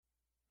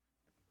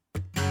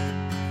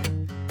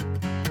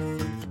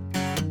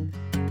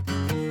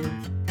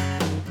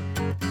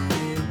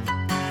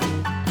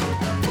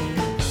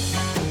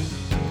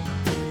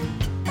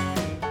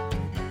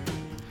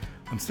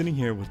sitting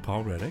here with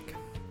Paul Reddick,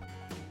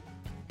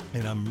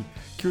 and I'm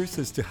curious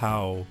as to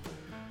how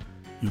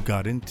you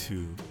got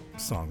into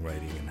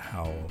songwriting and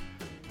how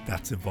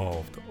that's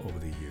evolved over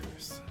the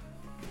years.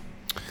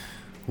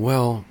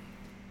 Well,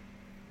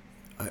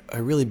 I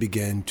really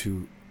began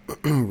to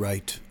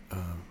write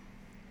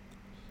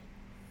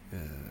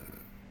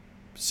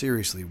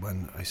seriously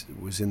when I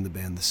was in the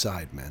band The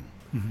Sidemen,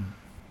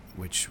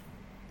 which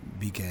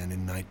began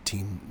in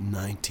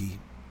 1990,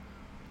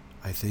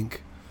 I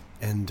think.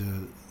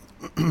 And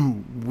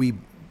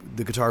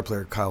the guitar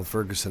player Kyle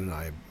Ferguson and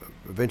I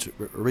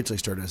originally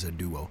started as a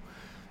duo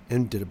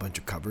and did a bunch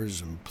of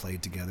covers and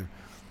played together,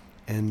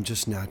 and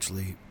just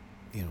naturally,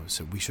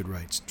 said we should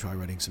try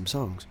writing some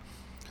songs.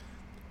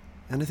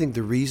 And I think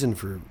the reason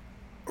for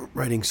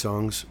writing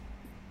songs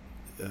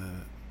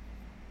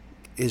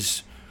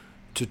is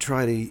to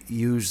try to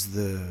use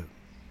the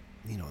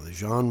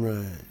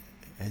genre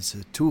as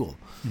a tool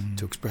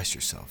to express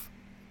yourself,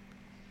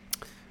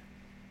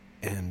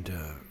 and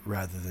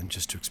rather than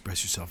just to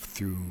express yourself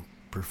through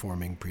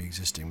performing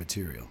pre-existing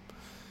material.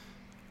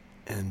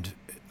 And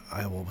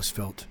I always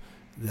felt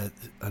that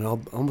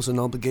almost an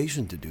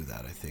obligation to do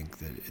that. I think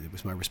that it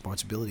was my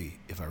responsibility,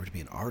 if I were to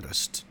be an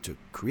artist, to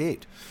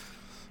create,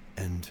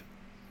 and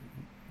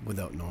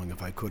without knowing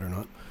if I could or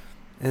not.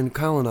 And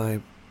Kyle and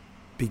I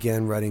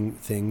began writing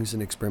things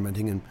and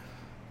experimenting and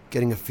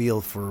getting a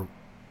feel for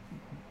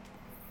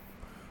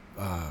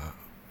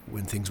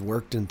when things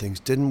worked and things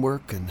didn't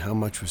work, and how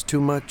much was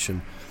too much,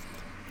 and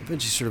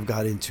eventually sort of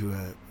got into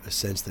a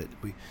sense that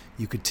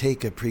you could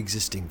take a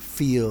pre-existing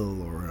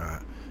feel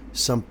or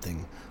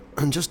something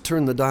and just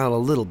turn the dial a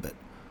little bit.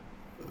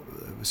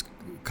 It was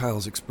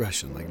Kyle's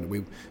expression, like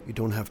you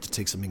don't have to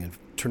take something and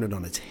turn it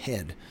on its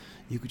head.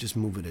 You could just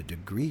move it a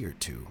degree or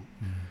two,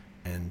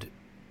 and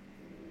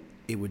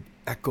it would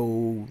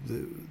echo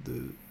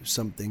the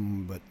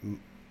something but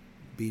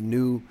be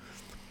new.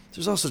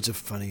 There's all sorts of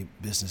funny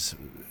business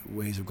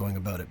ways of going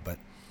about it, but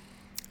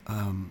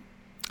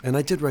and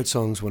I did write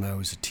songs when I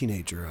was a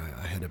teenager.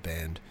 I had a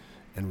band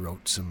and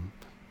wrote some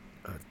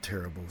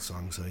terrible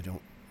songs that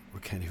I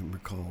can't even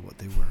recall what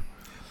they were.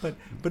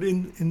 But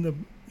in the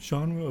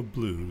genre of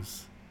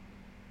blues,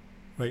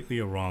 rightly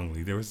or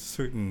wrongly, there was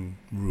certain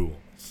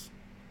rules,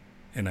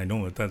 and I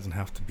know it doesn't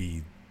have to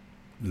be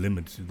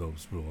limited to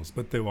those rules,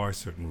 but there are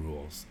certain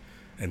rules,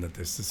 and that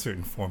there's a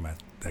certain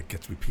format that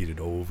gets repeated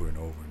over and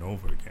over and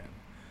over again.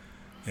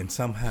 And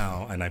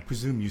somehow, and I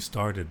presume you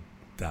started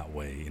that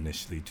way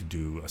initially, to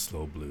do a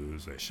slow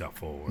blues or a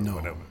shuffle or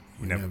whatever.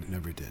 We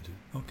never did.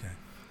 Okay.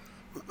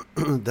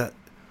 That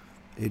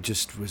it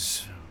just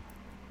was.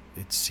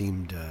 It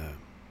seemed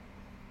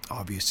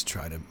obvious to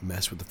try to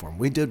mess with the form.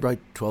 We did write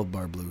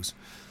 12-bar blues,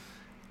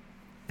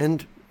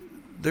 and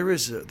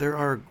there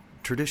are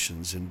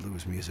traditions in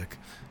blues music.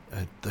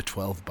 The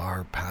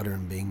 12-bar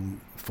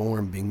pattern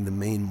form being the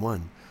main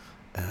one.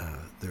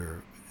 There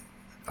are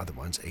other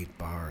ones,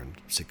 8-bar and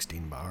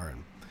 16-bar,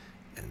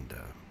 and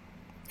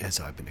as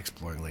I've been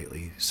exploring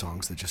lately,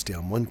 songs that just stay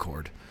on one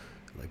chord,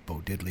 like Bo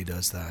Diddley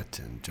does that,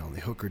 and John Lee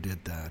Hooker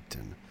did that,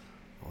 and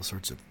all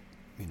sorts of,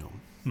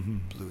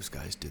 blues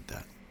guys did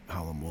that.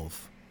 Howlin'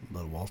 Wolf,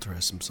 Little Walter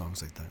has some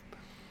songs like that.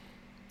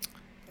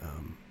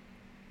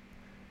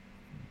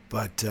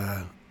 But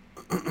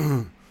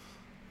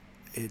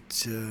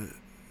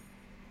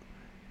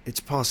it's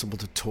possible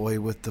to toy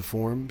with the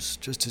forms,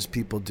 just as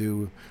people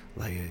do,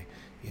 like,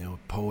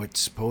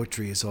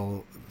 poetry is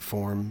all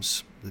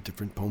forms, the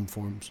different poem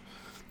forms,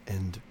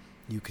 and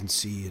you can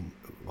see,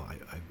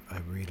 I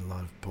read a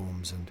lot of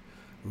poems and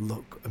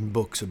look in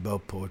books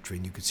about poetry,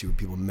 and you can see where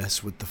people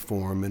mess with the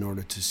form in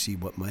order to see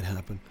what might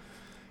happen,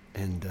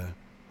 and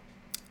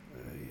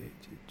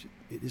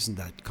it isn't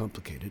that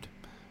complicated,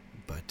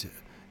 but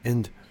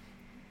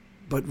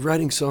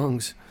writing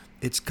songs,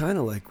 it's kind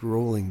of like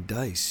rolling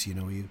dice. You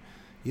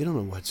don't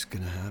know what's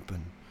going to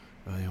happen.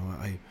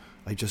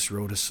 I just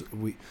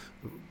we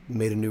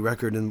made a new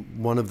record,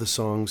 and one of the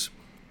songs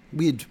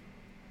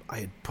I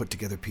had put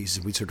together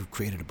pieces. We sort of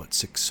created about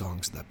 6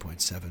 songs at that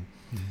point, 7,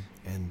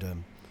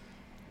 and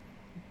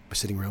was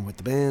sitting around with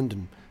the band,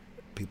 and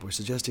people were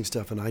suggesting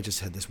stuff, and I just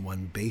had this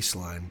one bass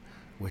line,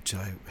 which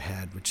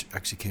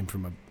actually came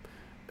from a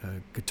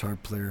guitar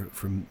player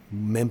from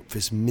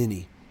Memphis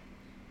Minnie.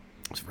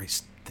 It was a very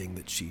thing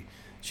that she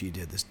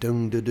did, this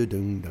dung da da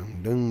dung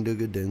dung dung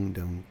da dung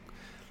dung,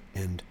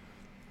 and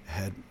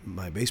had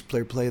my bass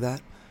player play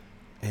that,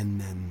 and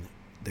then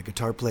the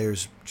guitar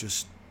players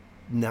just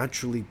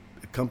naturally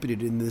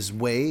accompanied it in this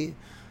way,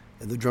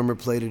 and the drummer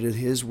played it in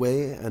his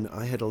way, and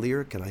I had a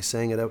lyric and I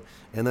sang it out,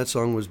 and that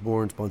song was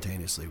born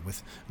spontaneously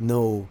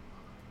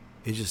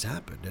it just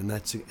happened, and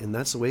that's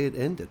the way it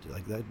ended,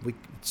 like that.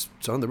 It's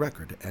on the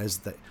record as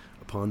that,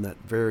 upon that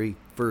very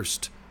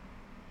first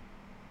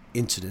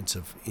incidence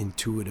of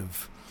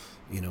intuitive,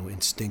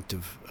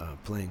 instinctive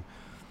playing.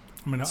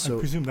 I mean, I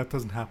presume that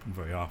doesn't happen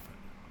very often.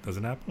 Does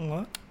it happen a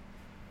lot?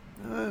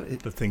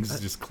 The things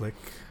just click?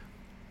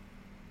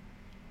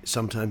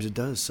 Sometimes it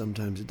does,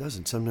 sometimes it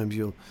doesn't. Sometimes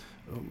you'll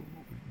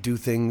do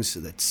things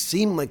that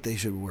seem like they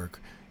should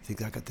work,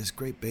 think, I got this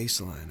great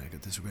bass line, I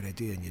got this great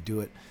idea, and you do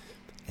it,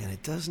 and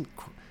it doesn't,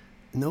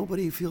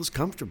 nobody feels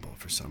comfortable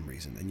for some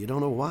reason, and you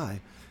don't know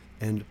why.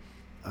 And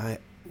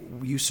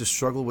we used to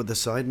struggle with the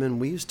Sidemen.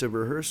 We used to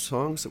rehearse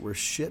songs that were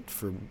shit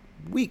for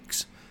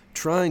weeks,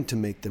 trying to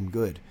make them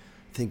good,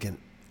 thinking,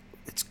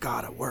 it's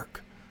gotta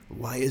work.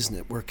 Why isn't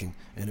it working?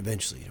 And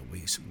eventually,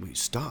 we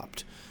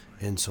stopped.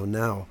 And so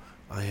now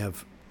I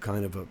have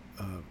kind of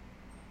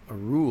a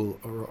rule,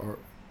 or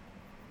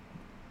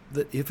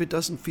that if it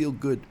doesn't feel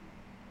good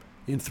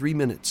in 3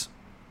 minutes,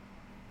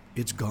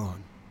 it's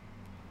gone.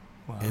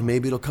 Wow. And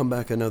maybe it'll come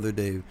back another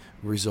day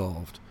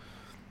resolved,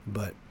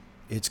 but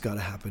it's got to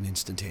happen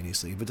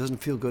instantaneously. If it doesn't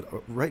feel good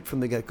right from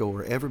the get-go,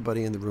 where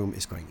everybody in the room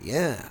is going,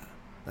 yeah,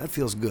 that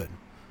feels good.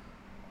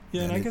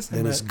 Yeah, and I guess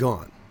then it's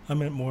gone. I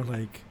meant more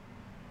like,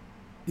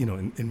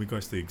 in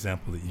regards to the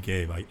example that you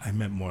gave, I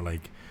meant more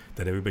like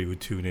that everybody would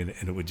tune in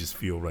and it would just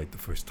feel right the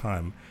first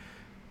time.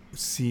 It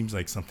seems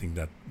like something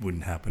that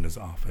wouldn't happen as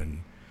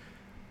often,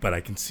 but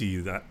I can see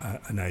that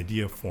an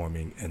idea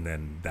forming and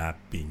then that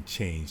being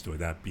changed, or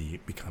that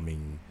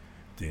becoming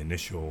the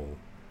initial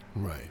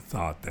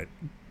thought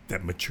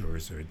that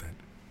matures, or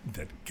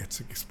that gets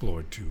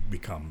explored to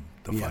become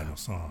the final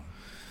song.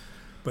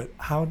 But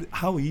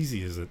how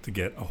easy is it to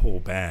get a whole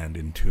band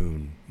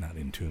not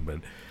in tune,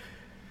 but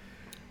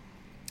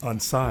on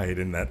side,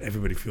 and that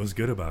everybody feels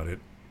good about it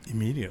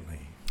immediately?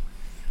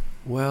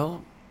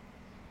 Well,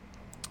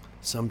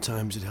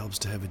 sometimes it helps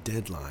to have a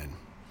deadline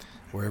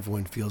where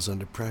everyone feels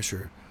under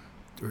pressure,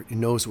 or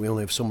knows that we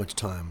only have so much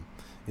time.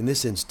 In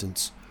this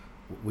instance,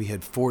 we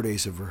had 4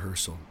 days of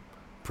rehearsal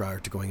prior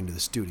to going into the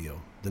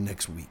studio the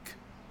next week.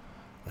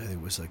 I think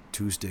it was like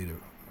Tuesday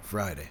to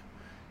Friday,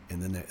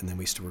 and then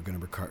we were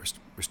going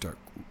to start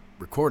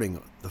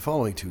recording the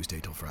following Tuesday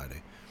till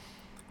Friday.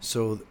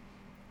 So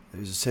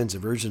there's a sense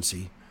of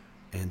urgency,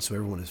 and so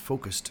everyone is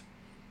focused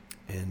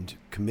and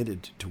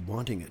committed to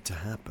wanting it to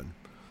happen.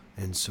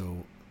 And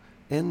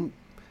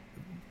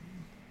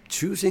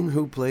choosing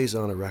who plays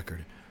on a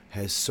record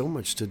has so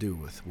much to do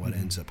with what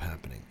ends up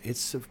happening.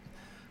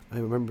 I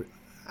remember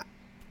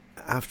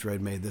after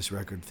I'd made this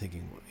record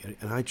thinking,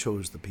 and I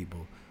chose the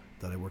people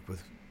that I worked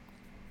with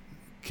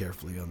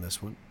carefully on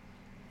this one,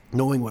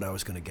 knowing what I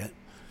was going to get,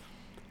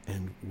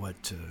 and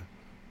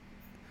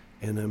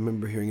and I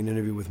remember hearing an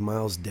interview with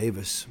Miles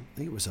Davis. I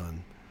think it was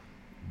on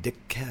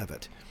Dick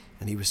Cavett,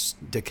 and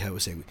Dick Cavett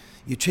was saying,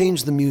 "You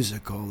change the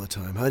music all the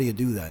time. How do you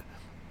do that?"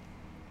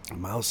 And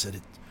Miles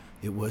said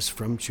it was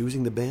from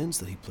choosing the bands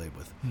that he played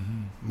with,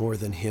 more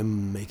than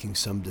him making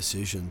some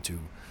decision to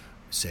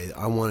say,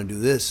 "I want to do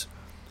this."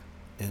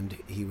 And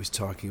he was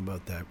talking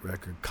about that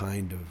record,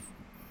 Kind of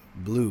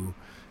Blue,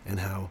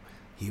 and how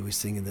he was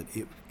thinking that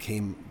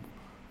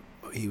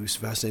he was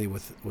fascinated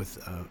with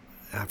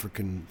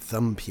African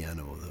thumb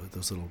piano,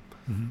 those little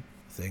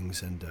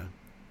things, and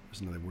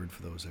there's another word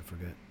for those, I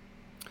forget.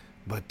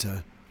 But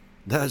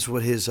that's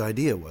what his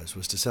idea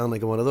was to sound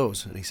like one of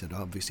those. And he said,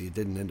 obviously, it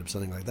didn't end up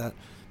sounding like that,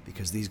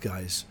 because these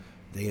guys,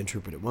 they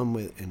interpret it one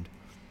way. And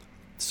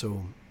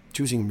so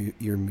choosing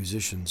your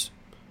musicians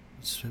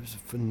has a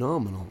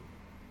phenomenal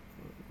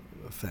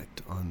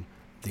effect on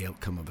the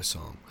outcome of a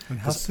song. And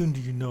how soon do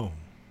you know?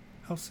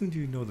 How soon do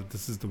you know that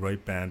this is the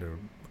right band or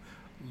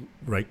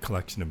right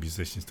collection of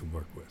musicians to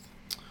work with?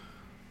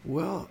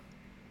 Well,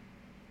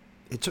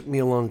 it took me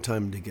a long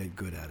time to get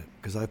good at it,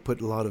 because I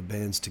put a lot of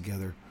bands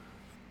together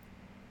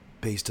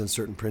based on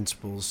certain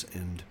principles,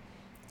 and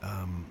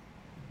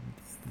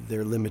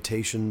their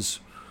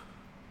limitations,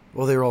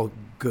 well, they're all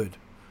good,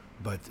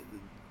 but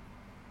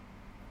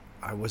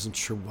I wasn't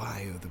sure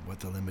what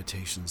the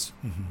limitations,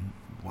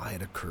 why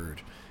it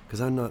occurred. Because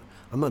I'm not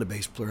a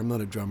bass player, I'm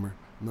not a drummer,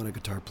 I'm not a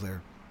guitar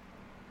player,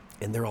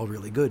 and they're all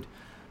really good.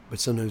 But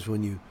sometimes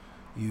when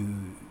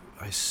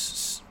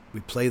we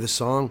play the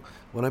song,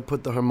 when I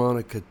put the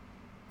harmonica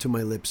to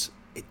my lips,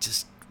 it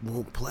just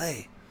won't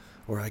play,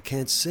 or I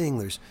can't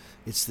sing.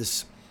 It's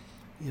this,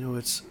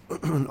 it's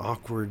an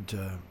awkward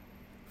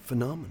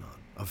phenomenon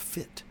of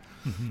fit.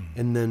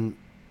 And then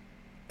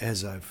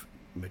as I've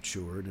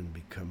matured and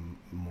become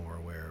more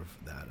aware of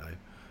that,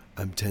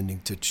 I'm tending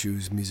to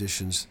choose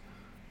musicians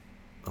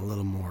a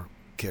little more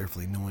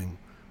carefully, knowing,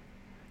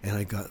 and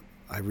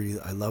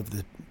I love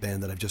the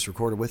band that I've just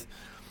recorded with,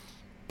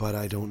 but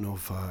I don't know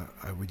if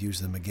I would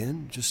use them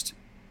again, just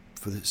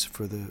for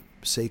the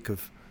sake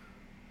of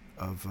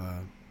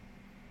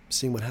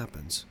seeing what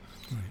happens.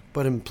 Right.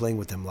 But I'm playing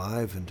with them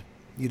live, and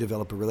you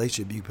develop a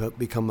relationship, you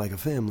become like a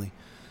family,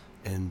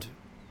 and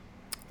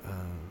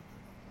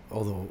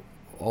although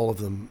all of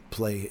them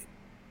play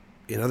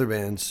in other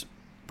bands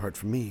apart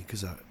from me,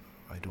 because I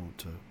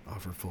don't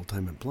offer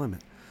full-time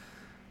employment,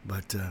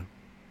 but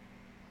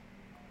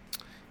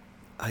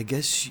I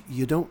guess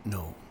you don't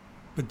know.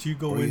 But do you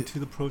go into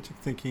the project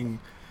thinking,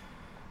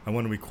 I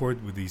want to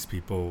record with these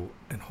people,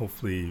 and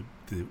hopefully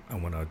I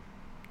want to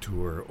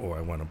tour, or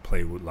I want to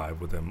play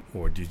live with them?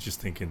 Or do you just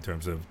think in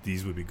terms of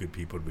these would be good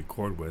people to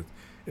record with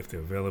if they're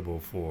available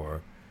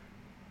for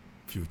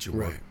future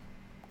work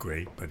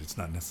great, but it's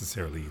not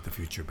necessarily the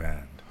future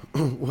band.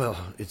 Well,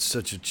 it's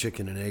such a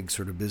chicken and egg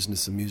sort of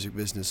business, the music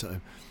business,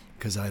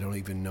 because I don't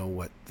even know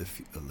what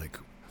like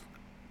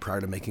prior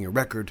to making a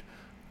record,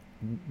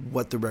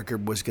 what the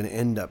record was going to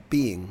end up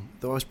being.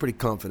 Though I was pretty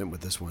confident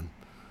with this one,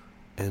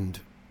 and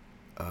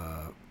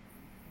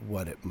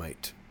what it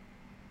might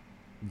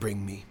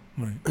bring me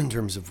in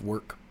terms of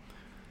work.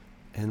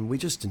 And we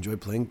just enjoy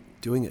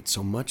doing it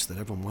so much that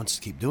everyone wants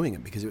to keep doing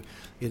it because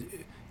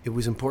it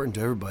was important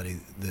to everybody,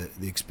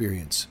 the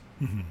experience.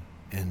 Mm-hmm.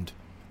 And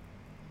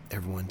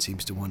everyone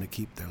seems to want to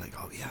keep, they're like,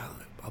 oh yeah,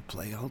 I'll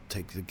play, I'll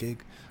take the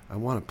gig, I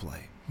want to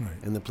play.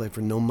 Right. And they play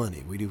for no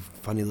money. We do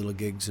funny little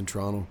gigs in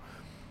Toronto,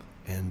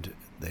 and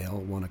they all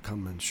want to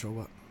come and show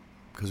up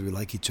because we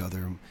like each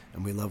other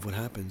and we love what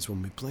happens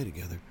when we play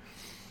together.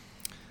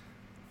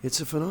 It's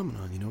a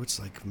phenomenon, it's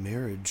like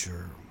marriage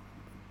or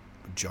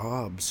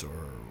jobs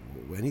or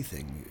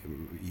anything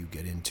you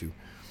get into.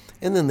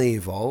 And then they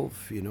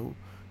evolve,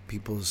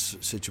 people's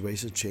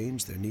situations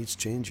change, their needs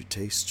change, your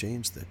tastes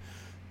change, the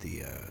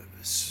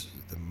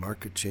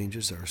market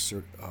changes, our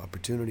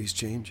opportunities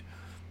change,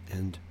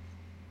 and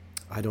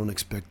I don't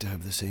expect to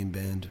have the same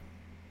band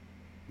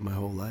my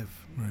whole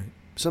life. Right.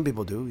 Some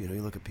people do, you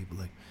look at people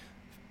like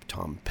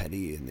Tom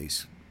Petty and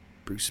these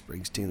Bruce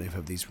Springsteen, they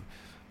have these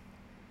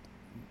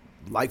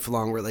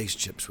lifelong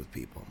relationships with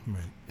people.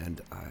 Right.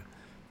 And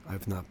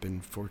I've not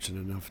been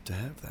fortunate enough to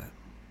have that.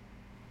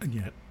 And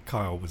yet,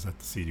 Kyle was at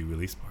the CD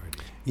release party.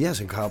 Yes,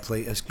 and Kyle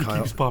played as He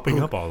Kyle. keeps popping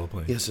up all the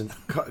place. Yes, and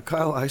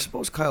Kyle, I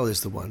suppose Kyle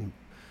is the one,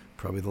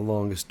 probably the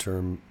longest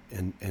term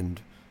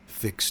and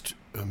fixed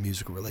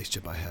musical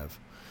relationship I have,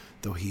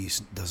 though he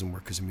doesn't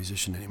work as a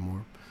musician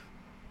anymore.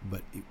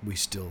 But we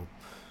still,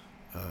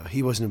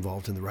 he wasn't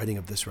involved in the writing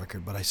of this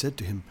record, but I said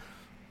to him,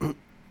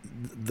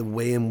 the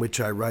way in which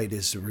I write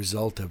is a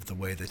result of the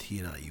way that he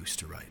and I used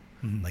to write.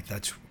 Mm-hmm. Like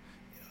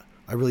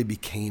I really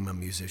became a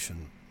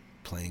musician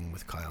playing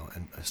with Kyle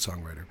and a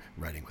songwriter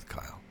writing with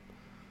Kyle.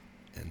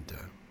 And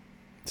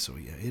so,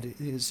 yeah,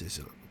 it is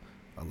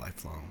a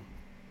lifelong.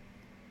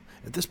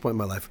 At this point in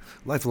my life,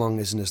 lifelong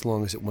isn't as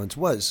long as it once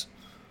was.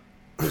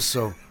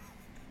 So,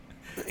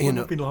 Wouldn't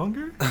it be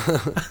longer?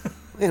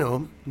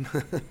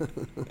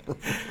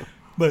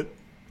 But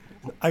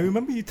I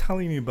remember you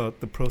telling me about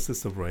the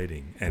process of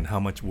writing and how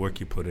much work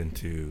you put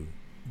into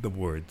the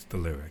words, the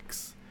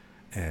lyrics.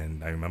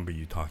 And I remember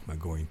you talking about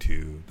going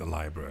to the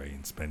library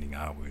and spending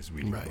hours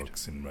reading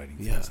books and writing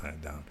things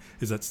down.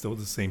 Is that still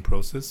the same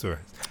process,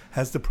 or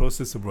has the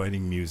process of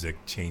writing music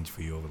changed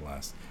for you over the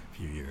last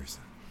few years?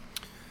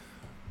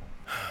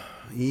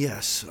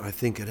 Yes, I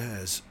think it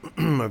has.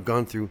 I've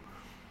gone through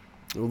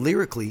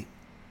lyrically.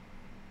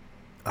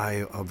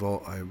 I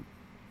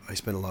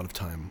spent a lot of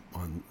time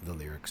on the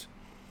lyrics,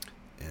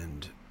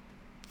 and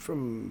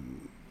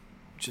from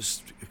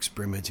just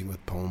experimenting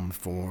with poem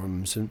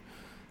forms, and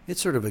it's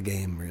sort of a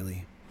game,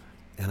 really.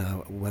 And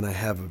when I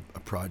have a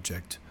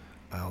project,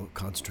 I'll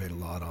concentrate a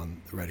lot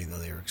on writing the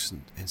lyrics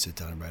and sit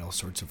down and write all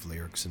sorts of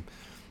lyrics and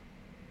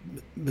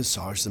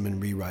massage them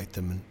and rewrite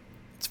them, and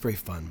it's very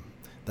fun.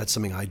 That's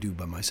something I do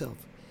by myself.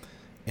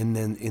 And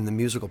then in the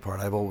musical part,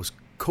 I've always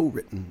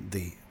co-written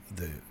the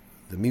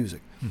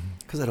music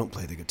because I don't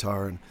play the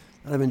guitar, and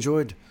I've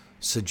enjoyed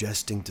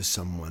suggesting to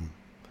someone,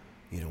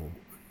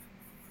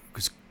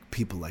 because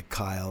people like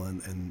Kyle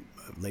and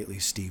lately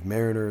Steve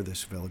Mariner,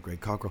 this fellow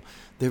Greg Cockrell,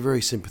 they're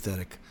very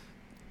sympathetic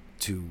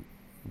to,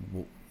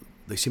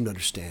 they seem to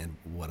understand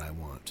what I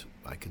want.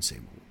 I can say,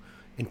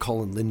 and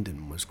Colin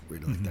Linden was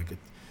really like that.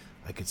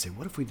 I could say,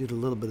 what if we did a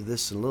little bit of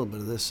this and a little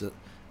bit of this,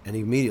 and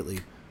immediately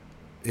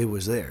it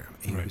was there.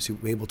 He was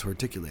able to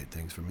articulate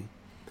things for me.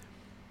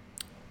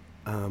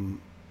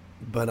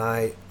 But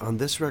on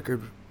this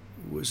record,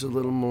 was a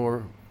little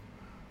more,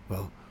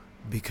 well,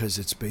 because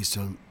it's based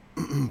on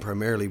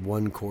primarily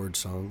one chord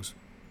songs.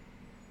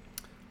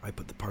 I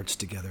put the parts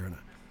together, and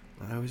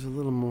I was a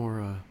little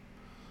more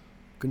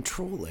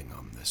controlling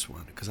on this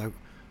one because I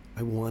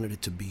wanted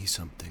it to be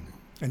something.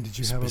 And did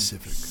you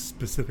specific. Have a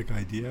specific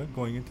idea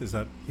going into? Is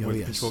that where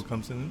the control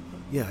comes in?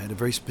 Yeah, I had a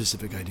very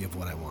specific idea of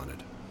what I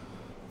wanted.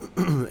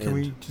 Can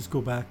we just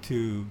go back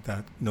to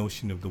that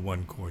notion of the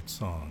one chord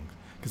song?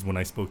 Because when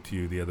I spoke to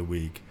you the other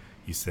week,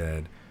 I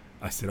said,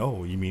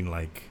 oh, you mean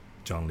like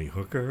John Lee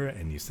Hooker?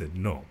 And you said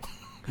no.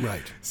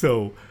 Right.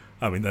 So,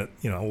 I mean, that,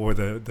 or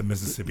the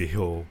Mississippi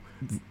Hill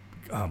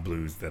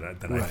blues that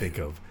I think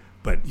of.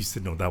 But you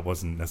said, no, that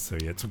wasn't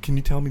necessary yet. So can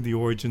you tell me the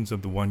origins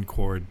of the one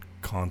chord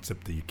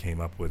concept that you came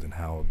up with and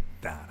how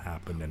that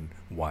happened and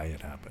why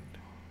it happened?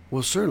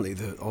 Well, certainly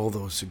all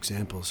those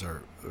examples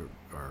are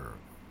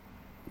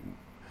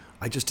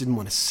I just didn't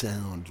want to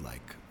sound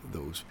like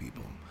those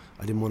people.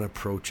 I didn't want to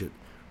approach it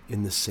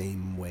in the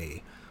same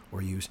way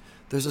or use.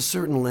 There's a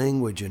certain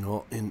language in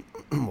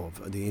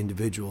the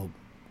individual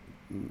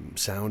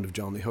sound of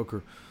John Lee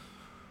Hooker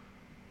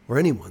or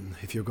anyone.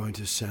 If you're going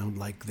to sound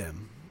like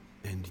them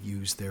and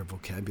use their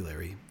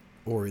vocabulary,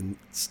 or in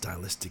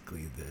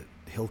stylistically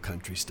the hill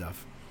country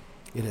stuff,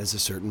 it has a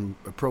certain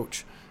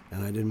approach,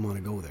 and I didn't want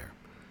to go there.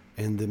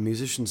 And the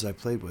musicians I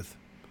played with,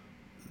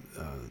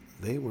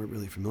 they weren't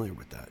really familiar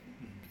with that.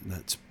 And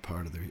that's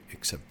part of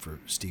except for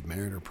Steve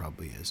Mariner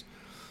probably is,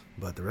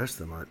 but the rest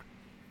of them aren't.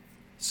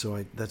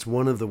 So that's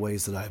one of the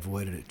ways that I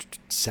avoided it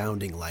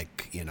sounding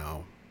like,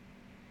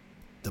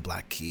 the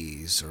Black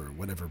Keys or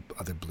whatever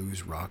other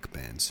blues rock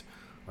bands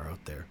are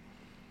out there.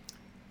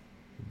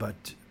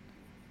 But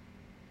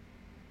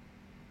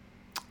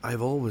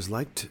I've always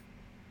liked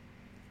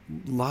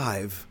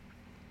live.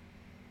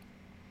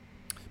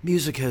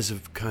 Music has a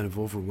kind of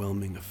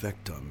overwhelming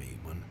effect on me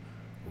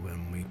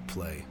when we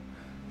play.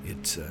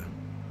 It's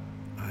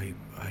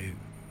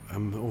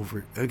I'm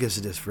over. I guess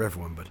it is for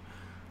everyone, but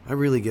I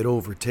really get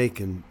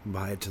overtaken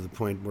by it to the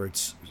point where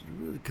it's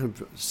really kind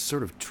of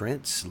sort of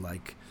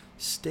trance-like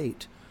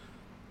state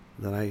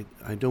that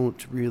I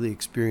don't really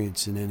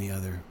experience in any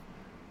other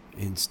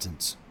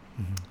instance.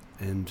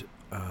 Mm-hmm. And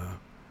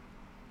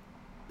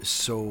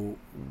so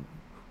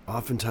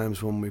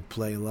oftentimes when we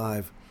play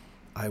live,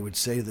 I would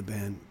say to the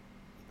band,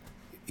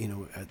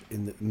 in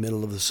the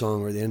middle of the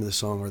song or the end of the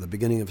song or the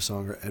beginning of a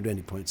song or at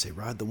any point, say,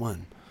 ride the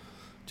one.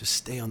 Just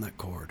stay on that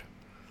chord.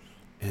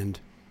 And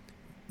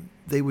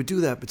they would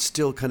do that, but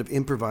still kind of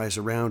improvise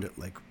around it,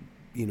 like,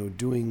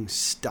 doing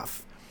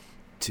stuff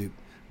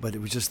but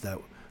it was just that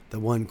the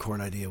one chord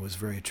idea was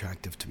very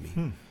attractive to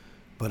me.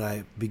 But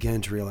I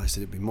began to realize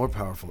that it'd be more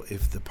powerful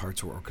if the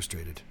parts were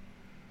orchestrated.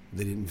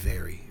 They didn't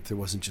vary. If there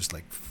wasn't just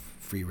like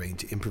free reign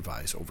to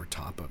improvise over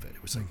top of it.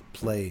 It was like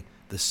play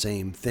the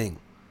same thing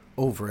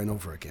over and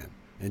over again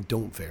and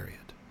don't vary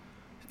it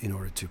in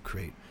order to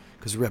create,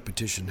 because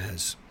repetition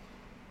has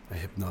a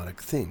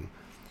hypnotic thing.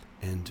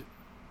 And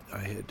I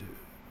had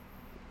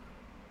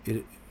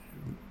we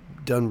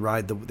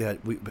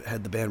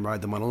had the band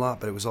ride them on a lot,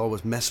 but it was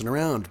always messing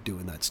around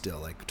doing that still,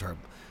 like guitar.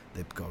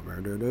 They'd go,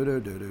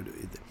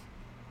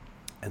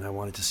 and I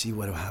wanted to see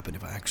what would happen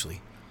if I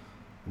actually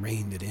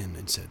reined it in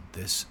and said,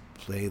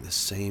 play the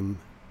same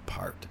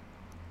part,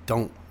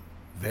 don't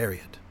vary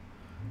it.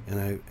 And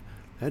I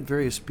had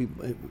various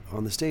people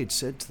on the stage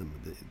said to them,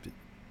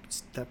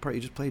 that part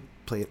you just play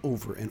it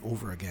over and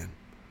over again.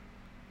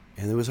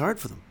 And it was hard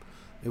for them.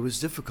 It was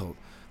difficult.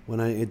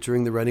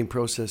 During the writing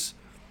process,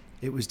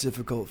 it was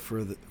difficult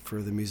for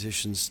the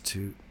musicians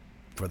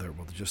for their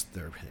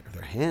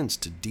hands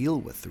to deal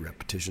with the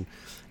repetition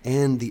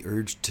and the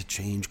urge to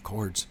change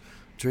chords.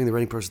 During the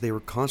writing process, they were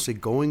constantly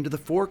going to the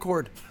 4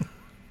 chord.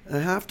 I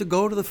have to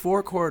go to the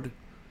 4 chord.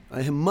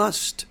 I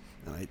must.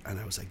 And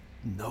I was like,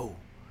 no.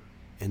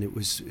 And it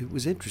was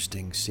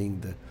interesting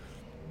seeing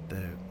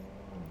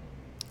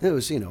it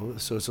was,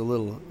 so it's a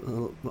little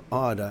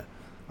odd.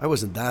 I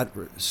wasn't that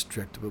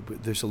strict,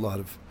 but there's a lot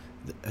of,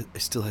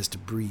 it still has to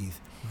breathe.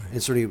 Right.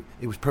 And certainly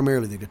it was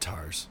primarily the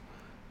guitars.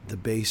 The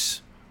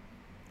bass,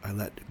 I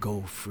let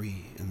go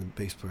free, and the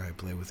bass player I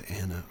play with,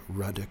 Anna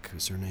Ruddick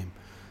is her name,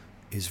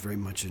 is very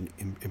much an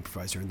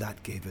improviser, and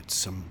that gave it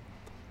some,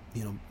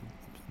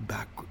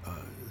 back,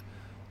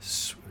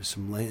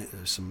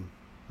 some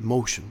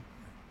motion.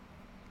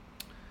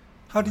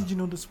 How did you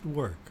know this would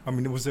work? I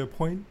mean, was there a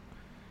point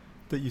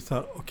that you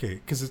thought, okay,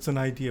 because it's an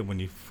idea when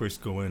you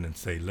first go in and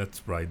say,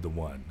 let's ride the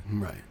one.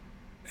 Right.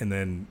 And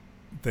then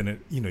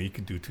it, you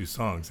could do 2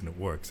 songs and it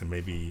works, and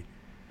maybe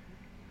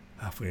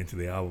halfway into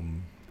the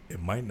album,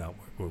 it might not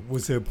work. Or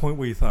was there a point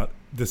where you thought,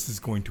 this is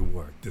going to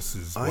work? This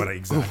is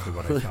exactly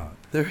what I thought.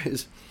 There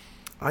is.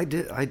 I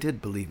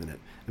did believe in it.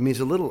 I mean, it's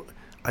a little,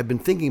 I've been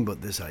thinking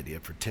about this idea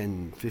for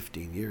 10,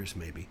 15 years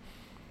maybe,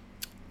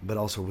 but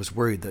also was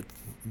worried that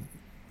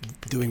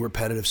doing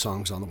repetitive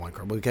songs on the one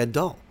chord would get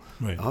dull.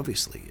 Right.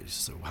 Obviously.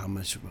 So how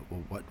much,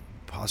 what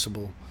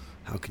possible,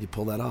 how could you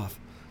pull that off?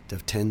 To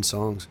have 10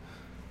 songs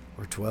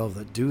or 12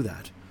 that do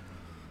that.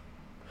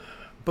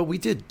 But we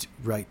did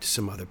write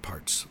some other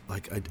parts.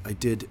 Like I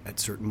did at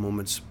certain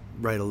moments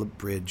write a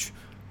bridge,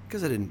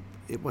 because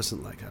it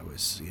wasn't like I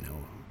was,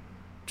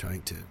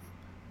 trying to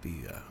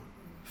be a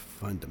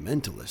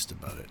fundamentalist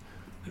about it.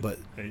 But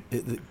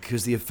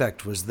because the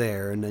effect was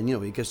there, and then,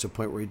 it gets to a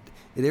point where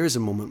there is a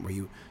moment where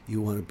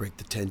you want to break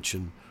the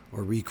tension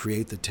or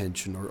recreate the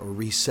tension or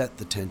reset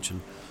the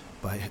tension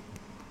by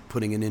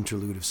putting an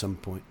interlude of some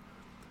point.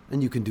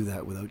 And you can do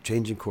that without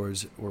changing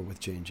chords or with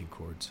changing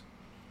chords.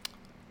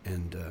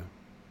 And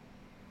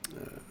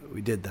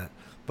we did that.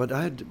 But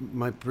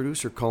my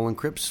producer, Colin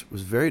Cripps,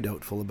 was very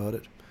doubtful about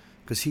it,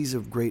 because he's a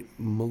great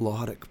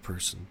melodic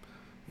person.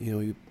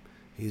 He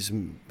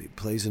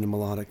plays in a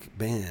melodic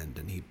band,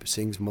 and he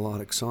sings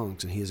melodic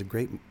songs, and he has a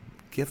great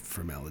gift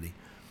for melody,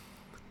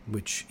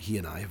 which he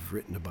and I have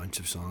written a bunch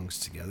of songs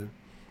together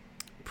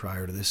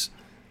prior to this.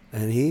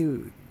 And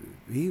he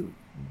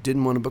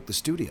didn't want to book the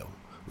studio.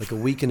 Like a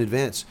week in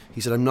advance, he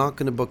said, I'm not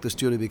going to book the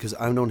studio because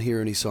I don't hear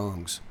any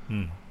songs.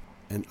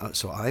 And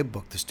so I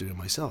booked the studio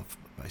myself.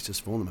 I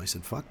just phoned him. I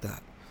said, fuck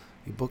that.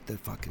 You booked that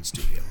fucking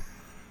studio.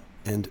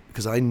 And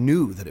because I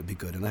knew that it'd be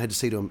good. And I had to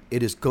say to him,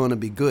 it is going to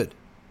be good.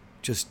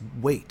 Just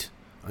wait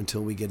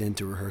until we get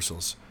into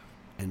rehearsals.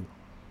 And,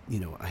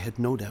 I had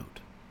no doubt.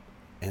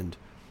 And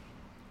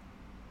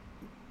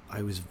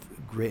I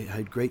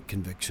had great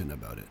conviction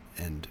about it.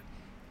 And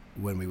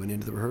when we went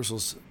into the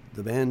rehearsals,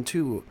 the band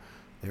too,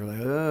 they were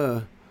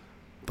like,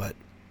 but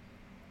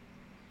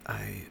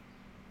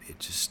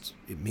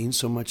it means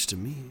so much to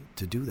me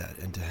to do that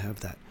and to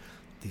have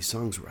these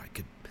songs where I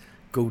could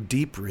go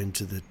deeper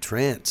into the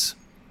trance.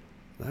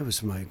 That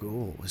was my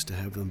goal, was to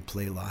have them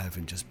play live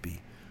and just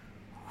be.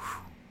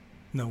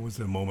 Now, was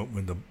there a moment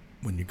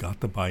when you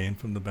got the buy-in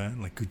from the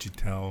band? Like, could you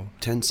tell?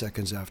 10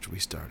 seconds after we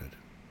started.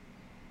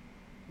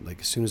 Like,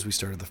 as soon as we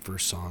started the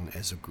first song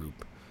as a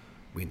group,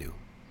 we knew.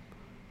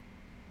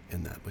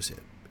 And that was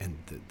it. And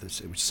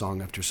it was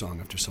song after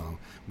song after song.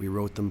 We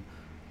wrote them,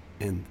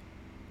 and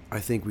I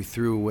think we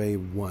threw away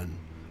one.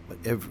 But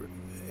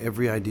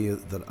every idea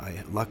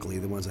that luckily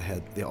the ones I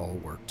had, they all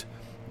worked.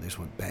 They just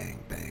went bang,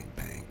 bang,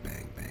 bang,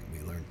 bang, bang.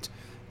 We learned,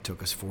 it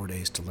took us 4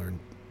 days to learn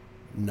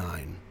 9.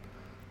 And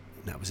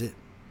that was it.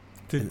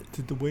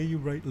 Did the way you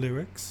write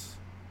lyrics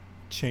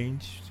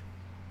change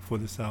for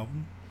this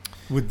album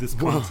with this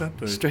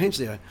concept? Well,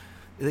 strangely,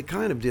 it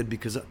kind of did,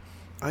 because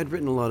I'd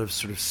written a lot of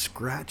sort of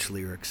scratch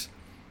lyrics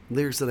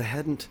that I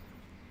hadn't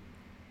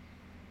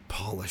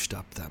polished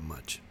up that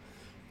much.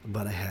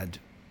 But I had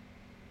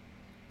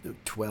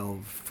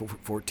 12,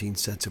 14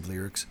 sets of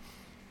lyrics.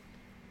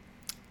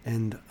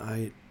 And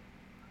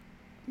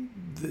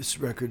this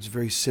record's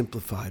very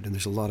simplified, and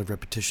there's a lot of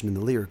repetition in the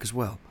lyric as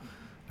well.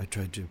 I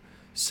tried to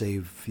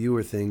save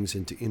fewer things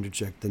and to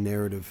interject the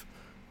narrative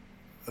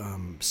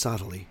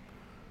subtly.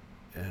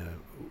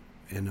 And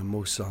in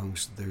most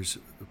songs, there's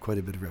quite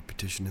a bit of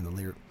repetition in the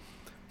lyric.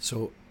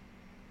 So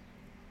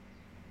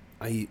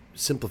I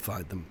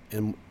simplified them,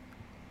 and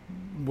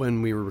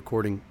when we were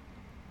recording,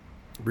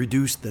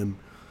 reduced them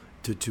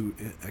to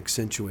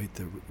accentuate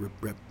the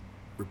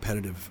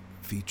repetitive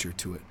feature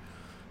to it,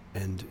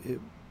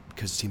 and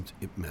because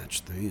it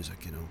matched the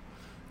music,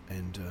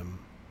 and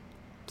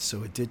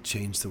so it did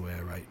change the way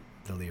I write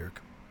the lyric.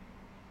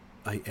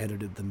 I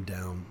edited them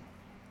down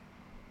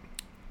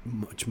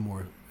much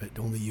more. I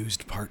only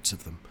used parts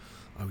of them.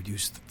 I would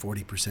use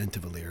 40%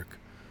 of a lyric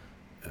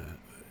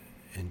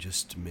and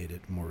just made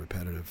it more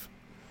repetitive.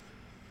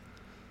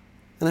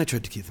 And I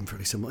tried to keep them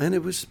fairly simple. And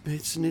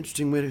it's an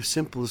interesting way to,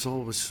 simple is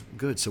always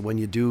good. So when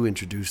you do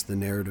introduce the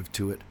narrative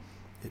to it,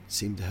 it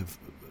seemed to have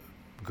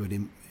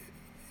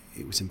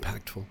it was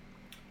impactful.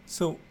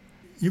 So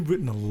you've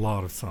written a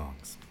lot of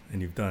songs,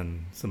 and you've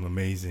done some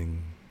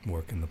amazing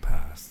work in the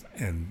past,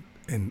 and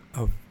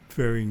of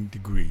varying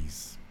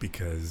degrees,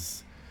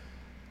 because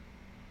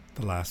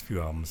the last few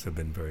albums have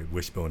been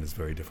Wishbone is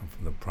very different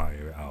from the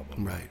prior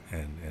album. Right.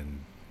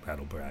 And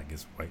Rattlebrag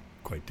is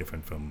quite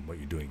different from what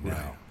you're doing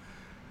now.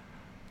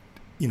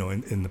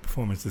 Right. In the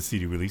performance of the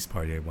CD release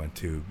party I went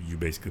to, you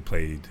basically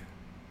played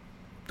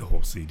the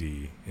whole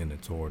CD in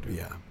its order.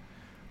 Yeah.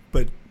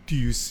 But do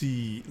you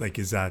see,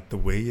 is that the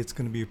way it's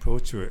going to be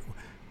approached, or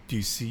do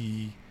you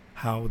see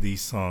how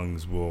these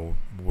songs will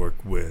work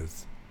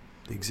with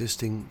the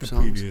existing the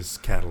songs? Previous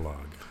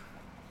catalog?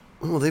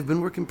 Well, they've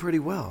been working pretty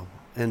well,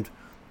 and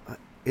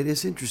it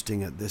is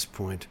interesting at this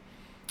point,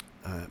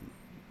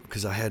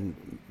 because I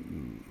hadn't.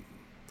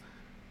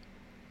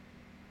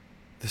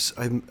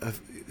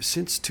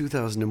 Since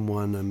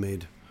 2001, I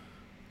made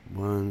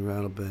one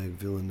Rattlebag,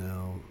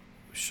 Villanelle,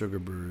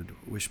 Sugarbird,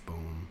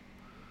 Wishbone,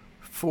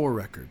 4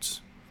 records,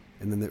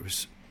 and then there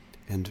was,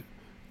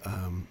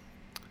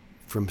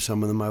 from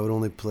some of them I would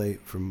only play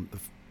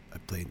I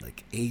played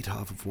 8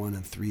 off of one,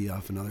 and 3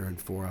 off another, and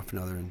 4 off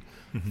another, and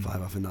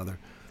 5 off another,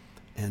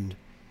 and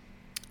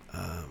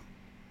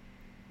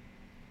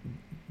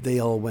they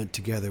all went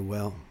together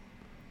well.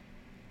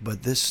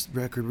 But this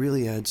record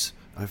really adds.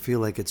 I feel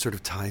like it sort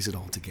of ties it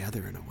all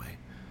together in a way.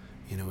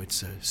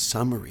 It's a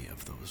summary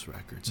of those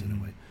records in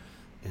a way.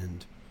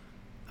 And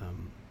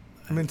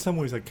in some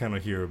ways I kind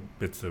of hear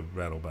bits of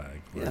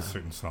Rattlebag or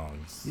certain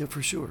songs. Yeah,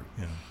 for sure.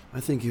 Yeah. I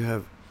think you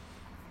have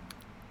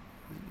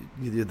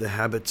the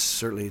habits,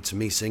 certainly it's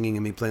me singing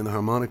and me playing the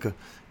harmonica,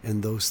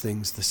 and those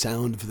things, the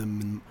sound of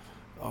them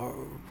are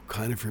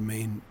kind of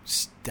remain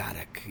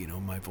static.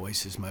 My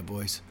voice is my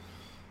voice,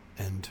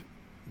 and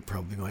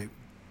probably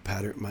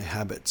my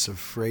habits of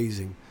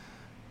phrasing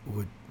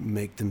would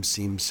make them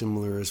seem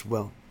similar as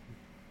well.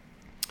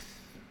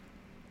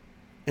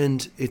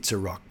 And it's a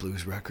rock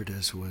blues record,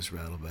 as was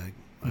Rattlebag.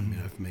 I mean,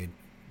 I've made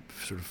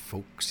sort of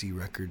folksy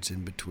records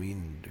in between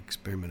and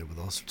experimented with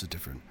all sorts of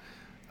different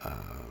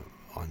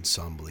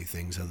ensemble-y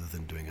things other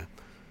than doing a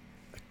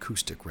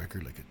acoustic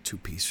record, like a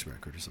 2-piece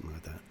record or something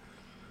like that.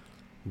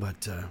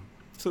 But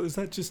so is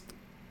that just,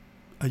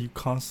 are you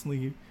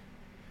constantly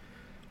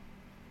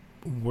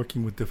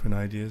working with different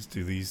ideas?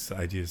 Do these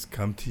ideas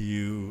come to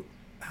you?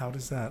 How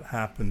does that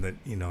happen that,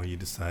 you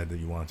decide that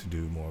you want to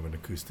do more of an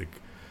acoustic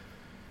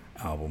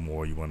album,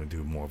 or you want to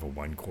do more of a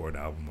 1-chord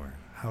album, or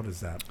how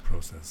does that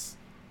process?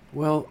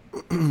 Well,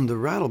 the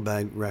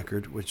Rattlebag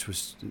record, which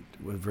was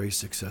a very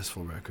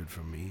successful record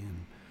for me,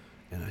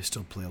 and I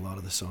still play a lot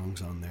of the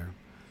songs on there,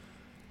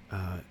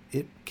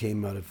 it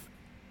came out of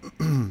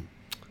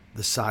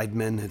the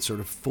Sidemen had sort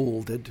of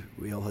folded.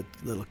 We all had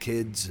little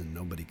kids and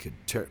nobody could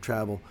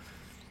travel,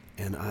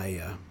 and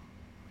I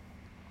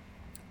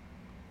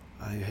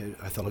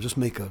thought I'll just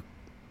make a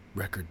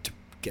record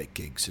get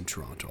gigs in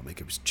Toronto. I'll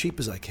make it as cheap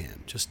as I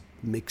can. Just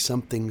make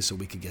something so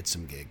we could get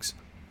some gigs.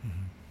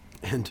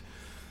 Mm-hmm. And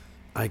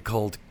I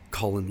called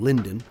Colin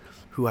Linden,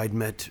 who I'd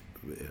made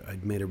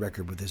a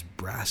record with this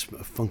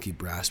a funky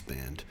brass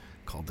band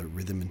called the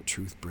Rhythm and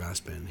Truth Brass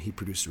Band. He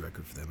produced a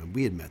record for them, and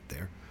we had met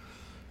there.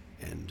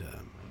 And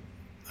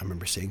I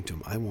remember saying to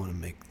him, I want to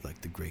make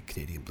like the great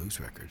Canadian blues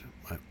record.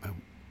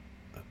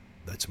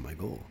 That's my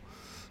goal.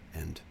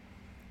 And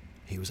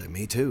he was like,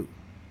 me too.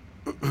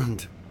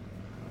 And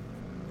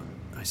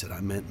I said, I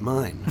meant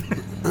mine.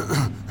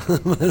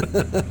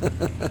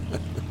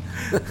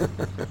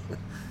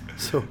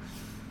 So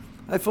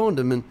I phoned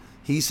him, and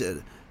he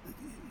said,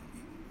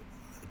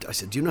 I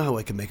said, do you know how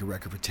I can make a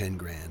record for 10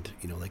 grand?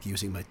 You know, like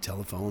using my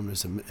telephone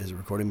as a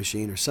recording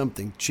machine or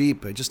something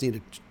cheap. I just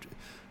need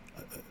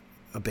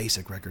a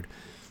basic record.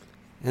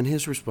 And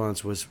his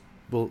response was,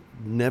 well,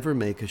 never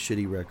make a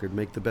shitty record.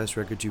 Make the best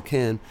record you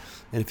can.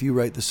 And if you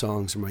write the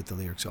songs and write the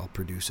lyrics, I'll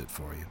produce it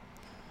for you.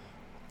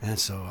 And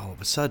so all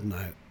of a sudden,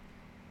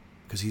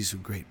 because he's a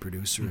great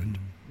producer and,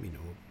 you know,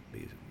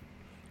 he's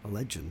a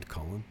legend,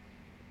 Colin,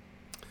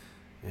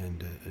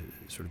 and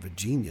sort of a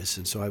genius.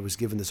 And so I was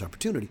given this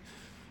opportunity,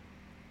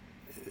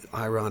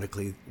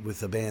 ironically,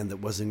 with a band that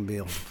wasn't going to be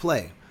able to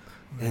play.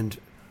 Right. And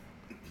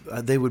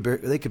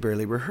they could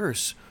barely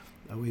rehearse.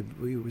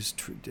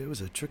 It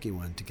was a tricky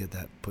one to get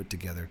that put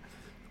together.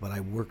 But I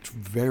worked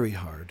very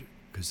hard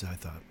because I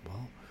thought,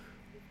 well,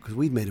 because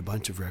we'd made a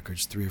bunch of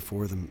records, 3 or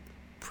 4 of them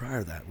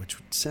prior to that, which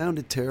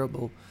sounded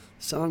terrible.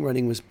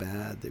 Songwriting was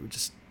bad. They were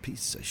just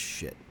pieces of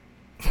shit.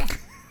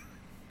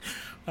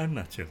 I'm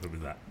not sure they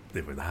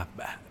were that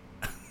bad.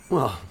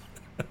 Well,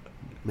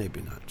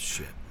 maybe not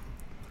shit.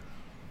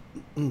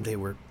 They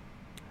were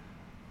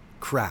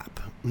crap.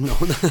 No,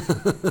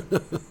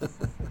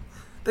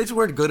 they just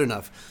weren't good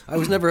enough. I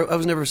was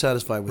never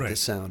satisfied with the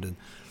sound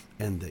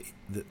and the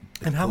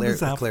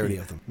clarity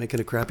of them. Making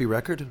a crappy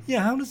record?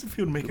 Yeah, how does it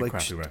feel to make a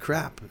crappy record?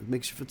 Crap. It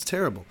makes you feel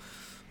terrible.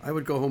 I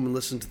would go home and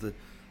listen to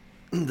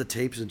the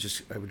tapes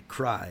and I would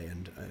cry,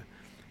 and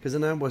because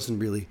then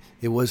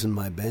it wasn't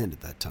my band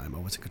at that time. I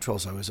was in control,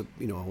 so I was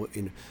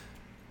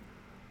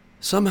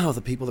somehow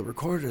the people that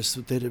recorded us,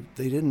 they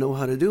didn't know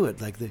how to do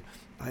it.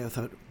 I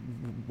thought,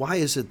 why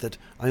is it that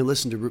I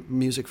listened to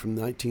music from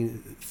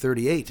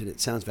 1938 and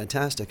it sounds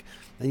fantastic,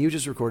 and you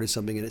just recorded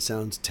something and it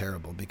sounds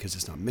terrible because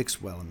it's not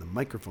mixed well, and the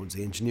microphones,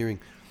 the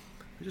engineering.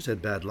 I just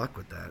had bad luck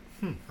with that.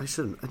 I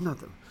shouldn't.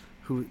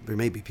 There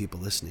may be people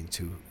listening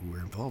who were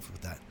involved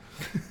with that.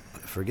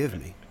 Forgive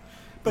me.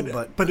 But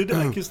I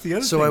guess the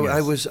other thing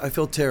I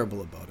felt terrible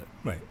about it.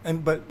 Right,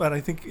 but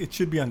I think it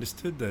should be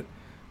understood that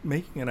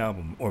making an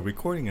album or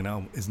recording an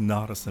album is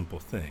not a simple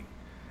thing.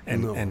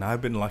 And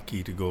I've been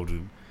lucky to go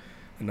to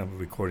a number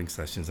of recording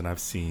sessions, and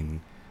I've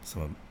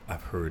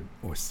heard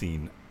or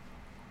seen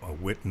or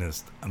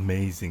witnessed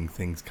amazing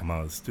things come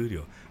out of the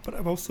studio. But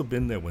I've also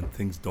been there when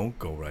things don't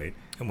go right,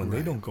 and when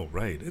they don't go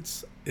right,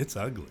 it's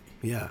ugly.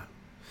 Yeah.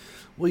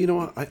 Well, you know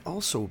what? I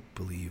also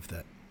believe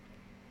that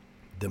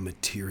the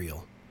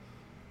material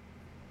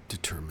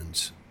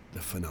determines the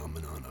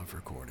phenomenon of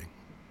recording,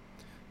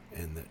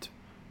 and that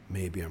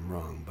maybe I'm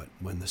wrong, but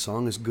when the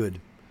song is good,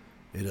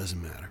 it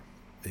doesn't matter.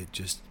 It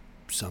just,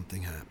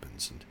 something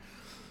happens, and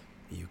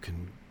you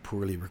can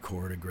poorly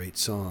record a great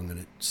song and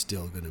it's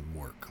still going to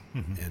work.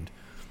 Mm-hmm. And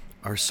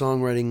our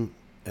songwriting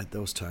at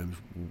those times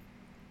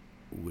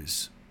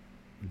was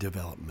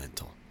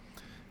developmental,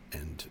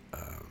 and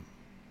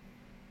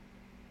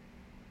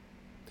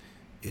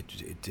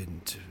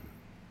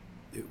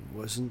it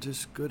wasn't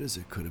as good as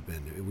it could have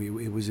been.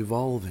 It was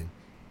evolving.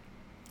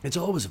 It's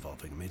always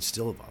evolving. I mean, it's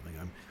still evolving.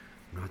 I'm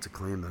not to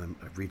claim that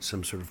I've reached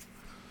some sort of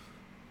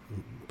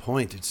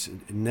point. It's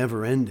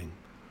never ending.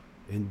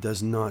 It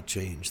does not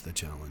change the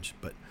challenge.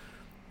 But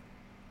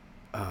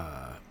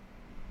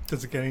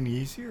does it get any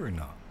easier or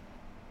not?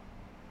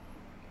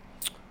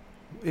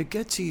 It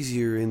gets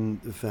easier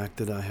in the fact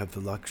that I have the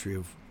luxury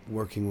of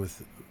working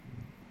with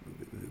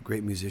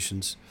great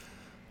musicians,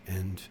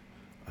 and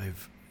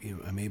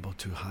I'm able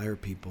to hire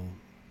people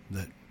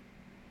that,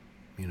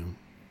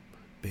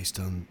 based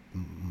on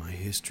my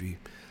history,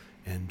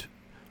 and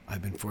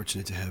I've been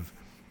fortunate to have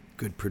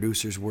good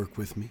producers work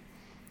with me,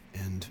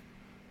 and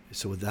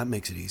so that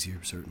makes it easier,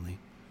 certainly.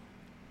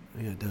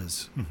 Yeah, it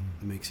does. Mm-hmm.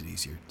 It makes it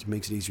easier. It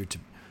makes it easier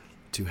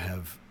to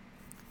have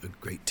a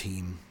great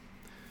team,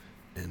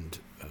 and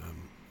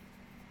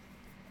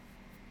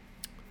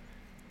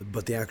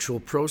but the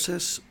actual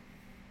process,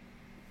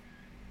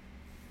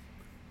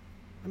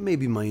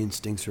 maybe my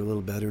instincts are a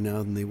little better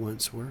now than they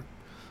once were.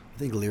 I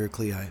think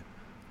lyrically I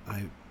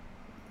kind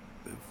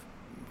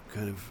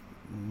of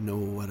know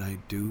what I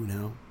do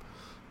now,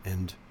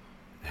 and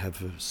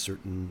have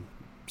certain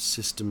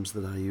systems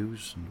that I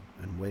use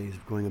and ways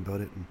of going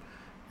about it,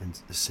 and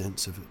a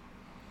sense of it.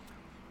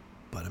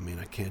 But I mean,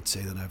 I can't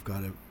say that I've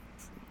got a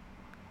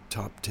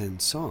top 10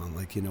 song.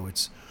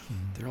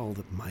 They're all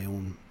my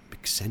own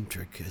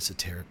eccentric,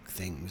 esoteric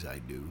things I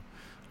do,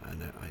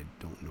 and I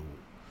don't know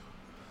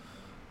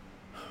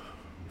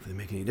if they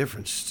make any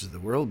difference to the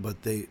world,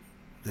 but they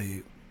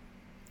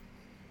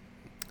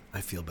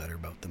I feel better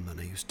about them than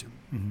I used to.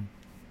 Mm-hmm.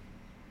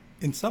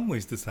 In some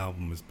ways, this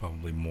album is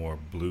probably more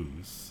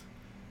blues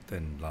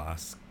than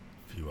last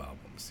few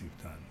albums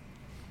you've done.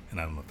 And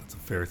I don't know if that's a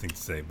fair thing to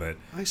say, but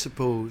I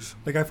suppose.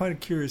 like I find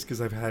it curious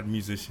because I've had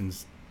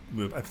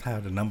I've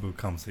had a number of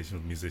conversations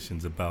with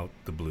musicians about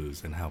the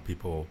blues and how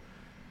people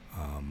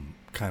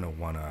kind of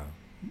want to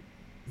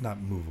not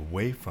move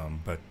away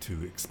from, but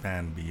to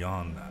expand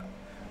beyond that.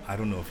 I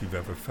don't know if you've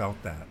ever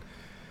felt that,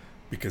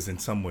 because in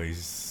some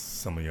ways,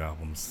 some of your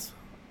albums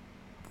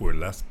were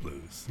less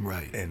blues.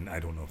 Right. And I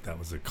don't know if that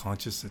was a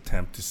conscious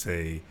attempt to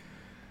say,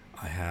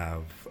 I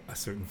have a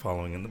certain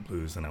following in the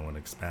blues and I want to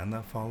expand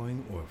that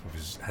following, or if it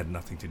was, had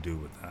nothing to do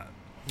with that.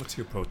 What's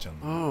your approach on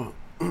that?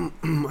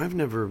 Oh, I've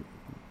never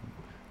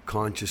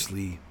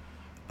consciously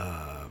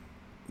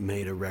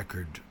made a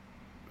record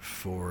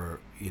for,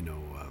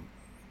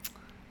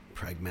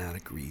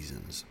 pragmatic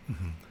reasons.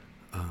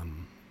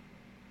 Mm-hmm.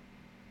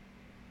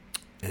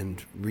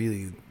 And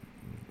really,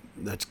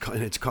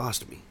 it's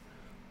cost me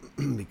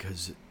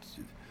because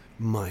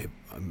my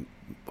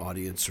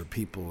audience or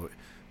people,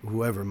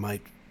 whoever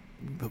might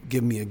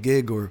give me a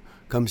gig or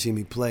come see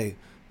me play,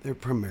 they're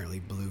primarily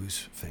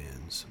blues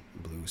fans,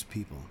 blues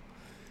people.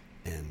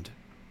 And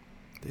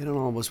they don't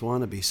always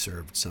want to be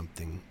served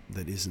something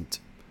that isn't.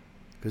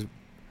 Because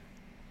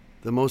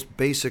the most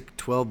basic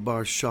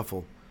 12-bar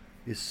shuffle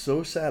is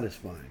so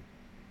satisfying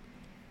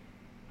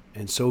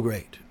and so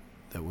great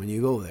that when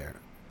you go there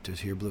to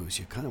hear blues,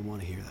 you kind of want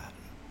to hear that.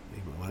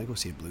 When I go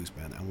see a blues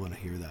band, I want to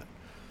hear that.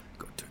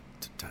 Go,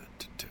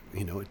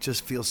 it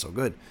just feels so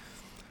good.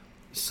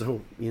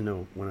 So,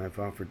 when I've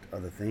offered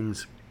other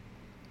things,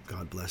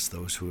 God bless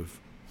those who have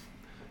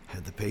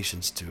had the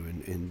patience to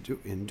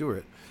endure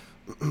it.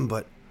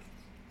 But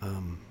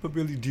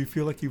really, do you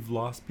feel like you've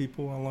lost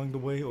people along the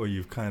way, or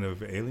you've kind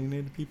of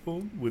alienated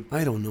people with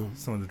I don't know.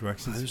 some of the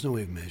directions? There's no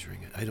way of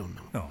measuring it. I don't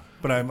know. No,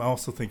 but I'm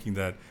also thinking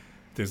that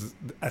there's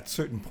at a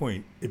certain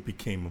point it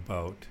became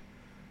about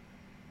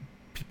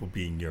people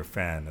being your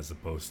fan as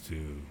opposed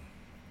to,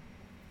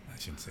 I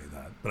shouldn't say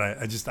that, but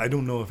I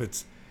don't know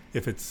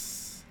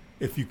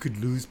if you could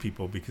lose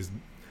people because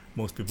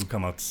most people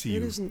come out to see you.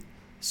 It isn't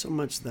so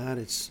much that,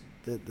 it's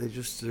that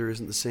there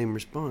isn't the same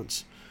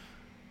response.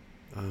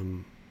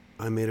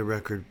 I made a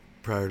record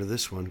prior to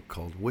this one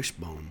called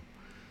Wishbone,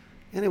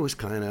 and it was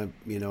kind of,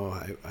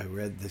 I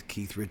read the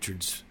Keith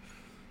Richards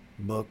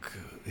book,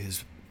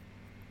 his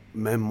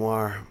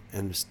memoir,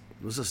 and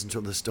was listening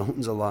to the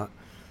Stones a lot,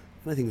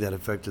 and I think that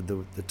affected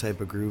the type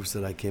of grooves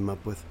that I came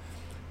up with.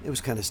 It was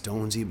kind of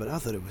Stonesy, but I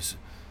thought it was,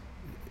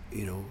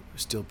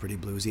 still pretty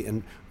bluesy, and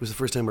it was the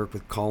first time I worked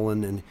with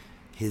Colin and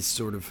his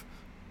sort of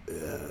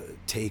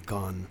take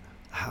on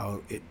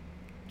how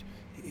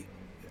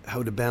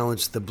to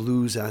balance the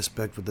blues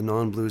aspect with the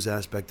non-blues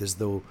aspect, as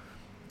though,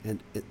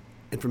 and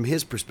from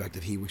his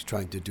perspective, he was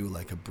trying to do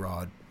like a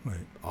broad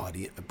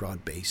audience, a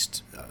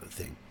broad-based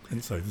thing.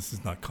 And sorry, this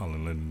is not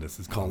Colin Linden. This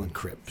is Colin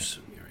Cripps,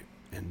 right?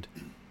 And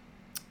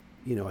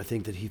I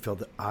think that he felt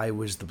that I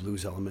was the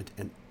blues element,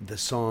 and the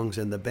songs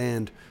and the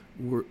band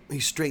he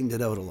straightened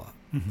it out a lot,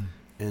 mm-hmm.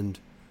 and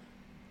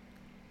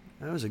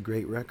that was a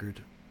great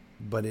record,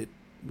 but it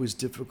was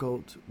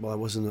difficult.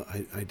 Well,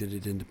 I did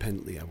it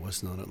independently. I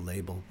was not a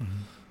label.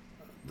 Mm-hmm.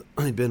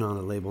 I'd been on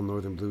a label,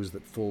 Northern Blues,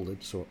 that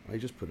folded, so I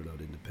just put it out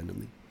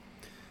independently.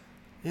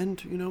 And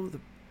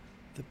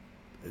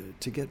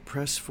to get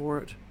press for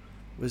it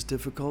was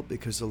difficult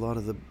because a lot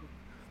of the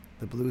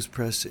blues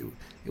press, it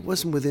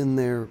wasn't within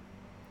their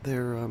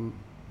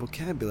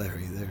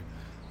vocabulary,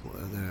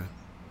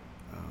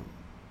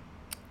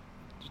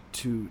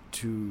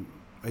 to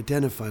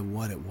identify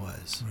what it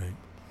was. Right.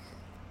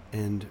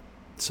 And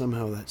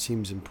somehow that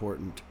seems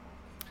important.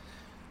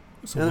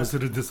 So was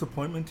it a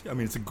disappointment? I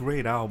mean, it's a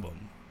great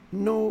album.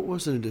 No, it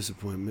wasn't a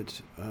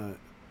disappointment. I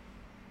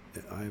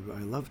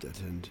loved it,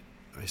 and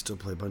I still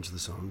play a bunch of the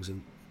songs,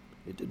 and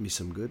it did me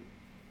some good.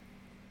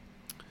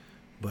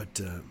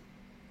 But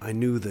I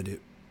knew that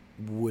it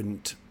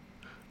wouldn't.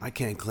 I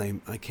can't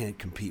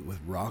compete with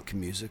rock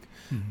music,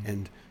 mm-hmm.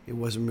 and it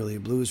wasn't really a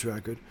blues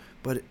record.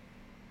 But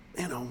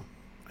I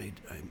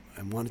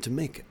wanted to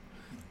make it,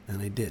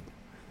 and I did,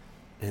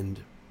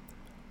 and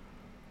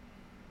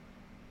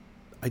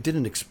I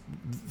didn't.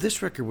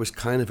 This record was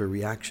kind of a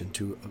reaction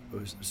to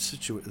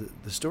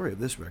the story of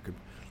this record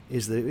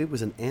is that it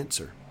was an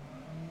answer,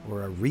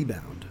 or a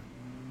rebound,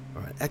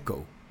 or an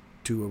echo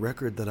to a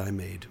record that I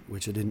made,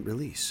 which I didn't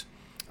release.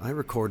 I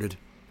recorded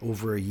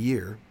over a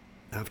year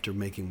after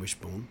making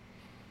Wishbone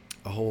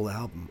a whole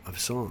album of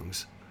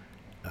songs,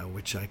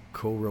 which I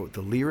co-wrote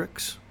the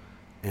lyrics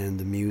and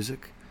the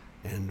music,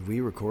 and we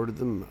recorded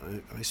them.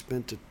 I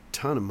spent a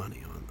ton of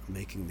money on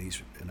making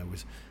these, and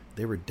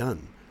they were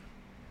done.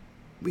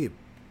 I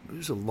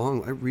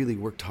really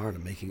worked hard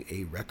on making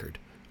a record,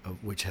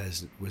 of which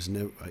has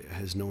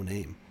no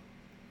name,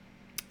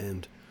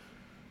 and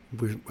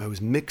I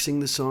was mixing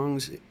the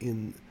songs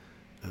in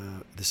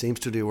the same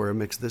studio where I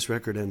mixed this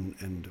record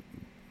and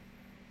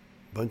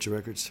a bunch of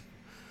records,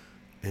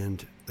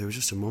 and there was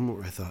just a moment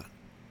where I thought,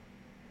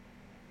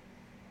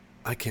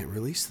 I can't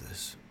release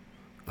this.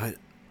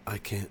 I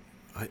can't,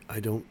 I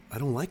don't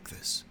like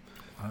this.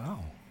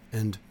 Wow.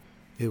 And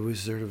it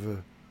was sort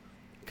of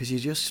because you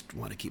just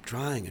want to keep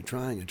trying and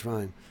trying and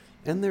trying.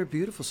 And they're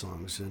beautiful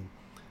songs. And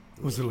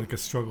Was it like a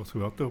struggle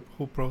throughout the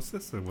whole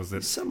process, or was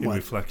it somewhat, in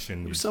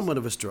reflection? It was somewhat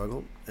of a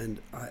struggle. And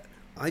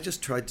I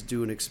just tried to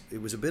do it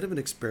was a bit of an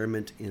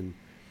experiment in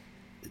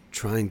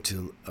trying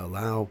to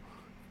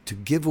to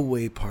give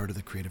away part of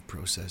the creative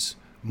process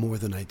more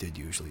than I did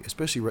usually,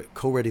 especially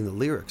co-writing the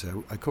lyrics.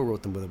 I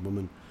co-wrote them with a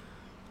woman,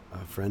 a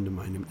friend of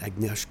mine named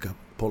Agnieszka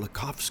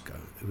Polikovska,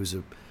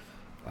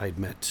 I'd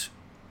met.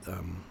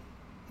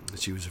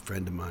 She was a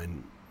friend of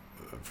mine,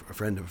 a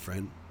friend of a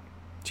friend.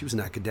 She was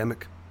an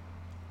academic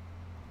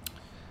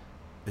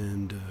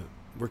and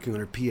working on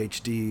her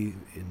PhD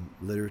in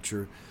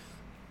literature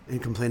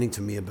and complaining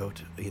to me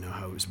about,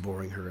 how it was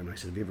boring her. And I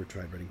said, have you ever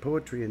tried writing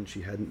poetry? And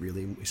she hadn't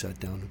really. And we sat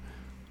down.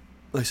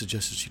 I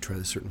suggested she try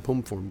a certain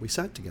poem form. We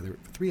sat together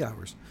for 3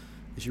 hours,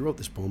 and she wrote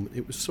this poem.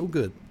 It was so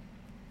good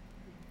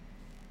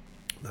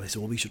that I said,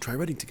 well, we should try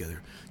writing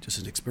together, just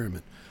as an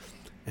experiment.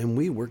 And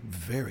we worked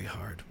very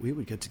hard. We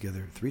would get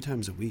together 3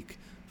 times a week,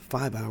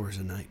 5 hours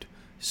a night,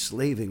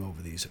 slaving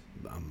over these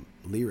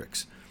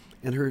lyrics.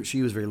 And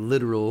she was very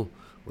literal,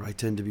 where I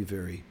tend to be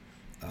very,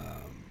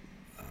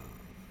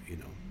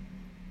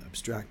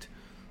 abstract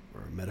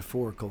or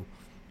metaphorical.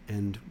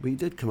 And we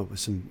did come up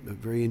with a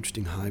very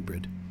interesting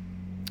hybrid.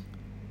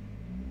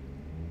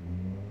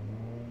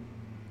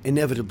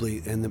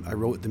 Inevitably, and I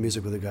wrote the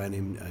music with a guy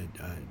named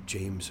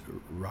James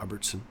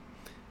Robertson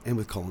and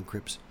with Colin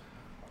Cripps.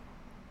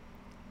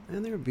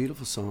 And they were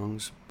beautiful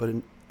songs, but at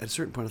a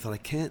certain point I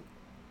thought,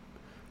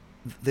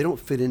 they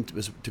don't fit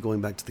into, to going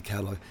back to the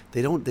catalog,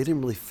 they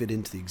didn't really fit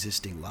into the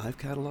existing live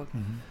catalog.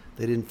 Mm-hmm.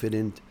 They didn't fit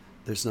in,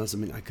 there's not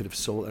something I could have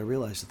sold. I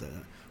realized that,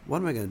 what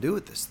am I going to do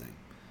with this thing?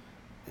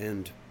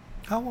 And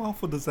how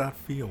awful does that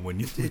feel when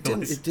you it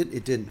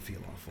didn't feel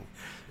awful.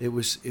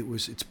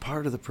 It's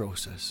part of the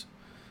process.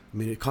 I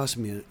mean, it cost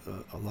me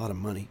a lot of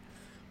money,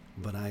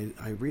 but I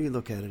really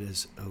look at it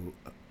as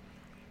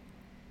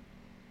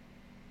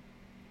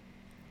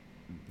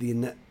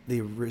the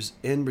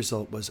end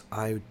result was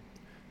I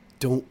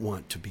don't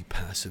want to be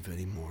passive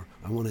anymore.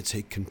 I want to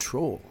take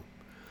control.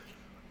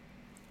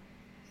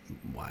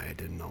 Why I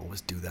didn't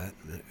always do that,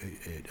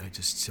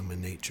 it's in my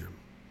nature.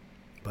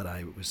 But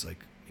I was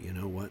like, you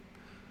know what?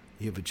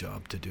 You have a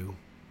job to do.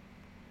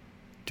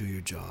 Do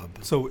your job.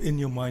 So in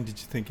your mind, did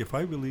you think, if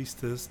I release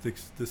this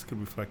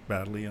could reflect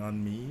badly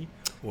on me,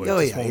 or it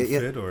just won't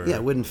fit? Or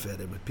it wouldn't fit.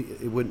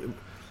 It wouldn't.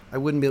 I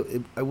wouldn't be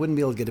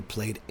able to get it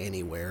played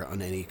anywhere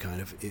on any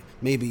kind of.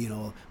 Maybe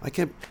I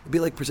can't. It'd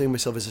be like presenting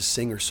myself as a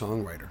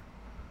singer-songwriter,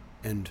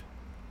 and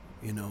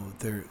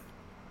there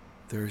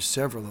are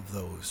several of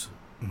those.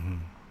 Mm-hmm.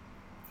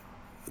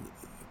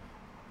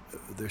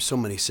 There's so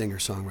many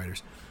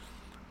singer-songwriters.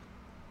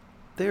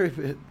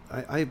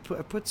 I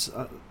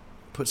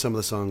put some of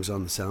the songs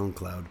on the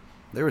SoundCloud.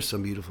 There were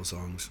some beautiful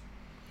songs,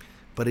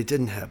 but it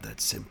didn't have that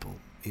simple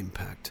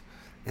impact.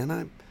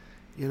 And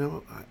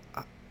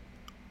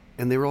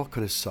and they were all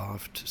kind of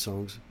soft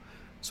songs.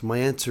 So my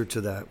answer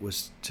to that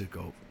was to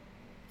go,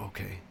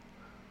 okay,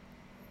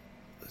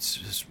 let's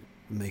just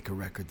make a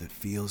record that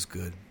feels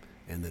good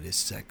and that is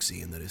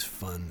sexy and that is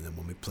fun. And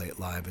when we play it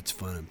live, it's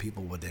fun and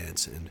people will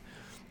dance and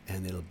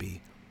it'll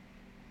be.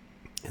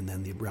 And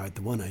then the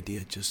one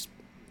idea just.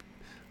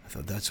 I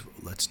thought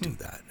let's do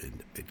that,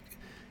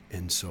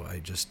 and so I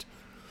just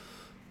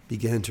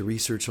began to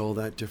research all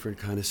that different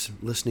kind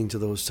of listening to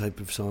those type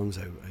of songs.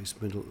 I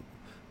spent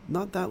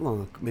not that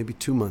long, maybe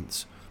 2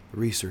 months,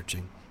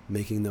 researching,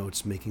 making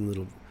notes, making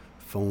little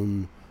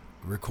phone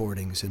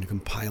recordings, and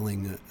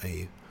compiling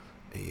the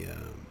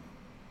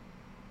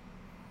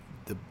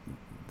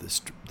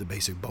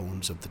basic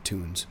bones of the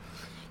tunes,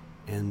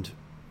 and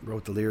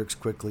wrote the lyrics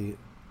quickly,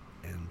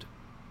 and.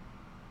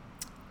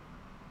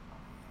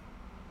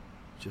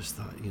 Just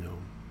thought,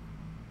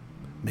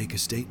 make a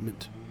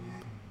statement.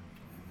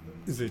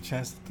 Is there a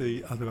chance that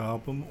the other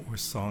album or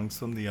songs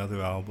from the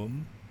other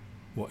album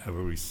will ever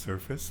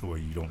resurface, or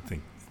you don't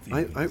think?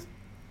 I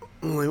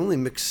only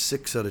mixed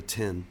 6 out of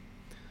 10,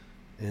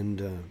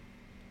 and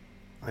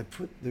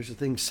there's a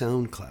thing,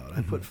 SoundCloud.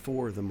 I put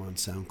 4 of them on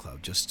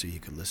SoundCloud just so you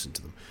can listen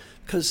to them,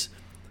 because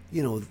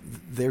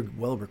they're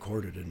well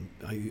recorded, and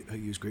I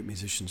use great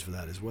musicians for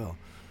that as well,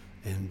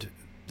 and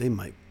they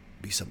might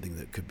be something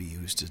that could be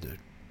used as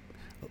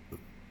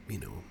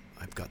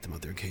I've got them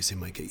out there in case they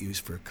might get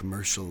used for a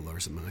commercial or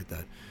something like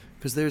that,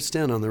 because they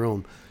stand on their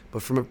own.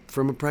 But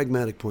from a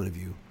pragmatic point of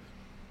view,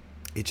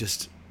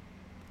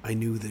 I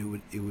knew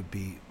that it would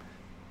be,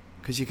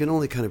 because you can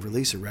only kind of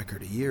release a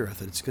record a year. I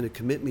thought it's going to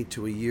commit me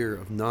to a year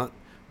of not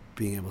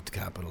being able to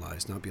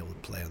capitalize, not be able to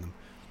play on them.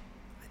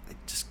 I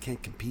just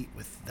can't compete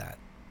with that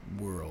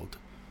world,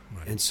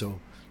 right. And so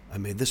I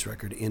made this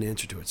record in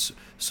answer to it.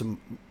 So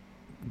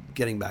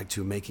getting back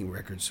to making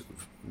records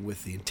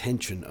with the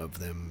intention of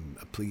them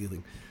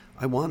appealing,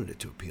 I wanted it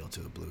to appeal to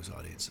the blues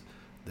audience,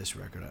 this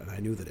record, and I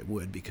knew that it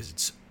would,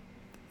 because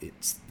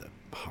it's the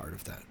heart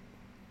of that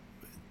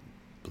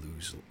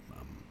blues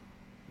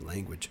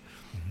language.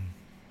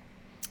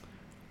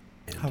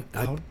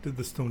 How did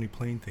the Stony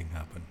Plain thing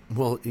happen?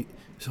 Well,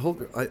 so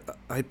Holger,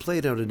 I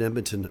played out in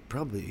Edmonton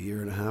probably a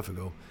year and a half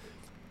ago,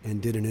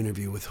 and did an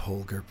interview with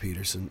Holger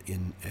Peterson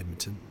in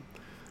Edmonton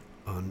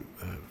on,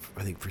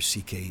 I think, for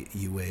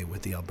CKUA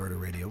with the Alberta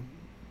Radio.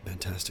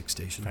 Fantastic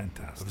station.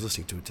 Fantastic. I was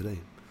listening to it today.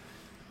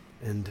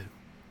 And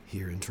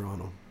here in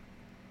Toronto.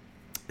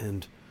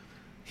 And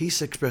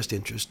he's expressed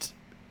interest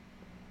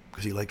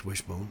because he liked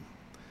Wishbone.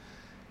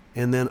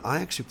 And then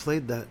I actually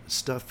played that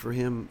stuff for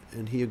him,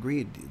 and he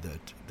agreed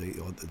that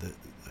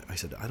I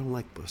said, I don't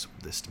like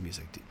this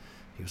music.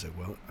 He was like,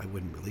 well, I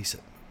wouldn't release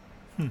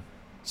it.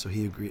 So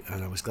he agreed,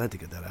 and I was glad to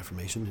get that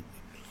affirmation.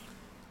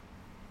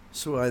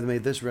 So I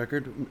made this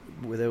record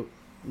without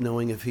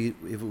knowing if it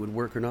would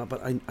work or not,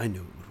 but I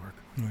knew it would work.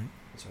 Right.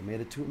 So I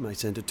made it to him, I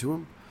sent it to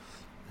him,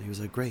 and he was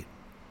like, great,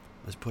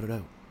 let's put it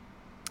out.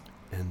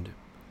 And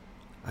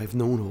I've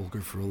known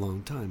Holger for a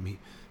long time.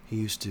 He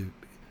used to,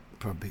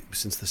 probably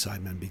since the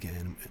Sidemen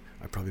began,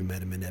 I probably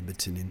met him in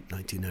Edmonton in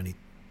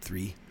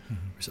 1993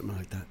 or something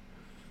like that.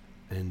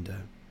 And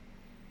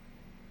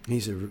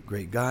he's a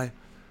great guy,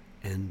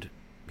 and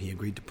he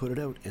agreed to put it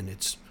out. And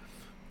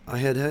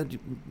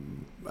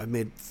I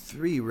made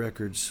 4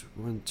 records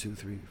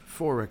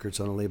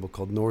on a label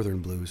called Northern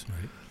Blues,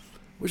 Right.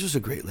 which is a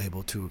great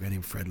label too. A guy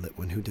named Fred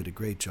Litwin, who did a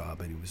great job,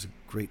 and he was a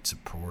great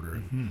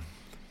supporter.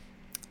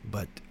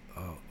 But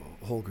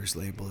Holger's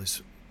label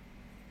is,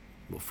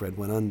 well, Fred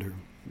went under,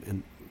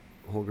 and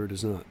Holger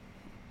does not.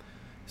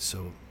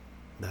 So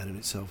that in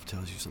itself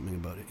tells you something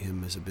about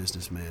him as a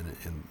businessman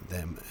and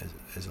them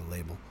as a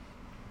label.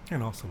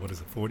 And also, what is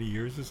it, 40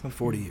 years or something?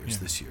 40 years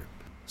this year.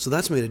 So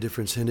that's made a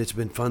difference, and it's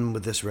been fun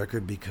with this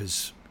record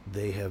because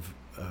they have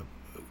a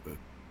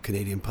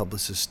Canadian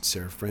publicist,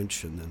 Sarah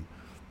French, and then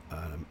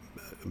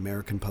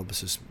American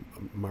publicist,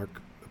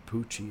 Mark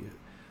Pucci,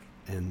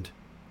 and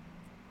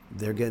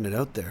they're getting it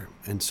out there.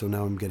 And so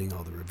now I'm getting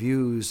all the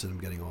reviews, and I'm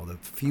getting all the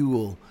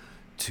fuel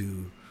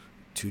to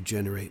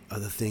generate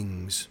other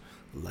things,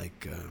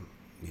 like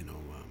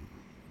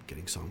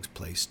getting songs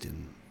placed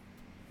in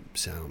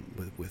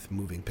sound with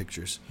moving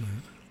pictures.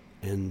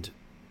 And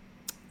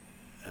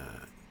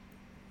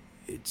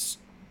it's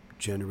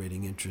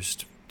generating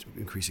interest,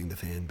 increasing the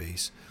fan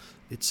base.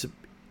 It's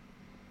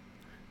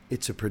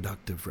a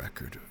productive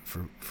record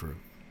for.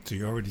 So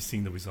you're already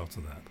seeing the results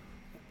of that.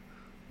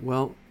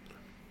 Well,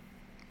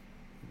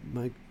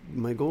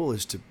 my goal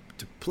is to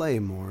play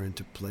more and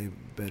to play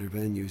better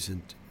venues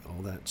and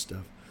all that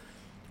stuff.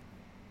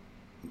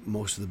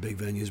 Most of the big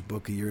venues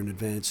book a year in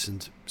advance,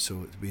 and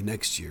so it'll be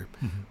next year.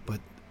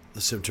 But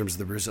in terms of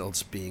the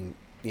results being,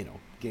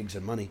 gigs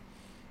and money.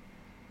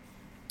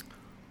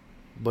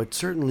 But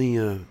certainly,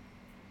 I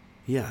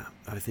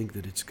think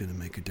that it's going to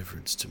make a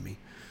difference to me.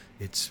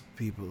 It's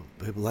people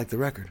like the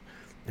record,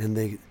 and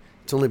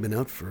it's only been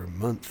out for a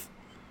month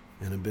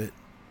and a bit.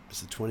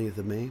 It's the 20th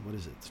of May. What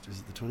is it? Is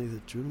it the 20th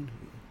of June?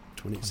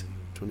 20.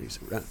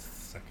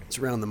 It's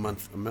around the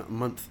month. A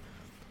month.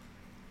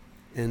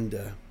 And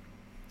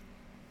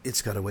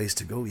it's got a ways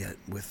to go yet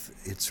with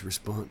its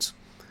response.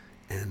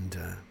 And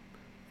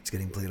it's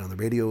getting played on the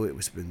radio. It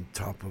was been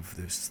top of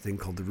this thing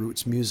called the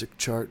Roots Music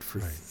Chart for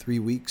 3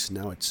 weeks.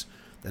 Now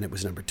then it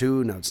was number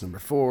 2. Now it's number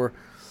 4,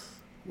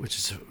 which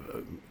is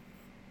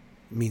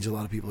means a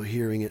lot of people are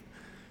hearing it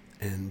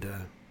and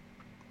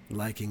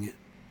liking it.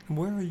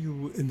 Where are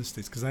you in the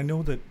States? Because I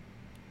know that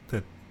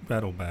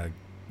Rattlebag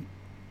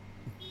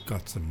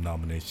got some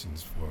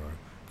nominations for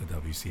the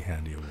W.C.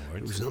 Handy Awards.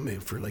 It was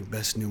nominated for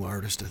Best New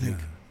Artist, I think.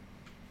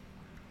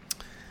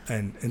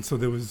 Yeah. And so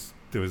there was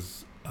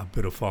a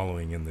bit of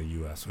following in the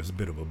U.S. There's a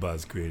bit of a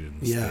buzz created in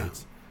the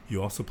States.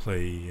 You also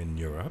play in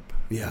Europe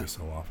every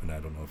so often. I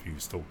don't know if you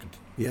still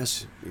continue.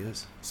 Yes.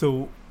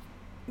 So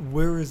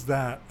where is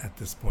that at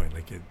this point?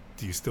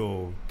 Do you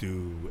still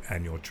do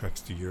annual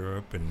treks to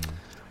Europe? And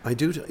I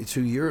do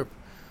to Europe.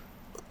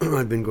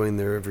 I've been going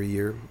there every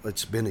year.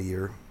 It's been a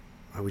year.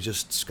 I was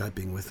just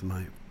Skyping with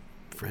my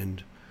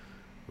friend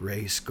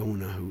Ray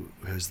Scona, who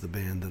has the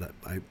band that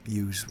I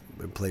use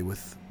and play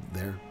with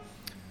there.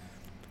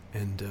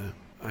 And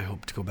I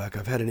hope to go back.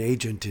 I've had an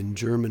agent in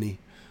Germany,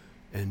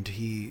 and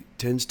he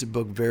tends to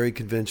book very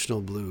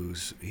conventional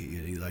blues.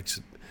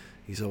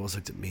 He's always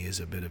looked at me as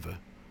a bit of a,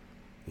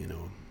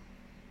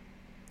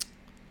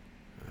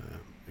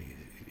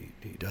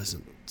 he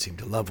doesn't seem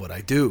to love what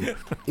I do.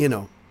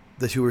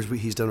 The tours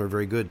he's done are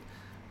very good.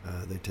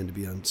 They tend to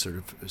be on sort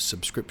of a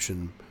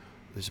subscription.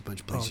 There's a bunch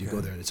of places you go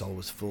there and it's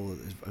always full.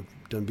 I've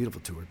done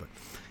beautiful tours,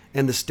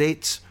 and the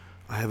States,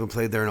 I haven't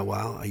played there in a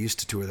while. I used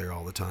to tour there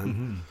all the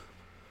time.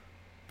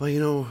 But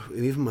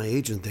even my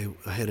agent,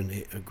 I had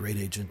a great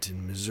agent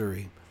in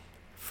Missouri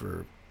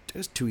for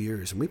just 2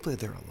 years, and we played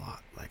there a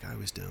lot. I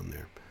was down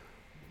there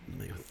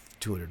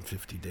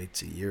 250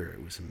 dates a year.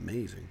 It was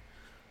amazing,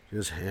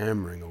 just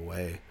hammering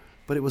away.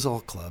 But it was all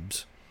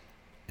clubs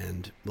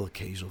and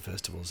occasional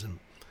festivals, and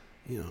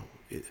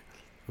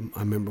I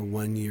remember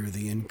one year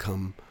the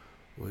income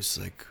was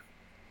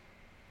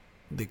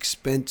the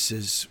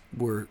expenses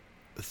were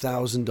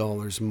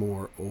 $1,000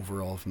 more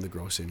overall from the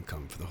gross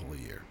income for the whole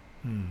year.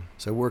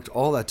 So I worked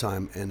all that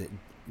time, and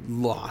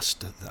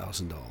lost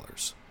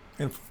 $1,000.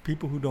 And for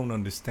people who don't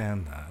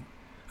understand that,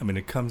 I mean,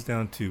 it comes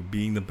down to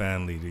being the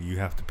band leader. You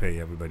have to pay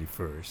everybody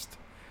first.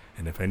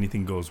 And if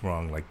anything goes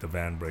wrong, like the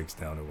van breaks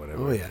down or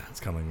whatever, Oh, yeah. it's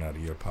coming out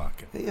of your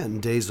pocket. Yeah,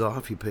 and days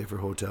off, you pay for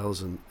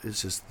hotels, and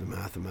it's just the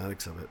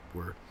mathematics of it,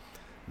 where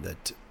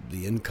that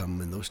the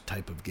income in those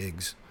type of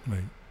gigs,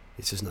 Right.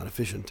 it's just not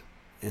efficient.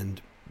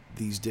 And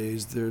these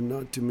days, there are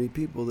not too many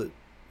people that,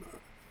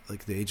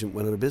 like the agent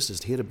went out of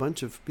business. He had a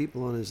bunch of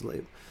people on his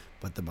label,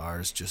 but the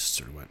bars just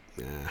sort of went,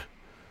 nah.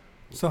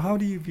 So how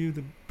do you view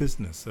the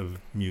business of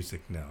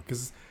music now?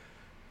 Because,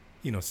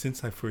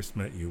 since I first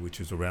met you, which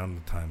was around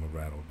the time of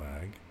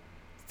Rattlebag,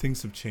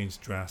 things have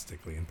changed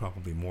drastically, and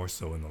probably more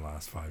so in the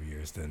last 5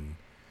 years than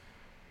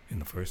in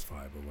the first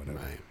 5 or whatever.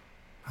 Right.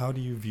 How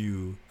do you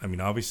view? I mean,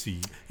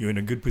 obviously, you're in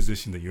a good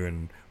position that you're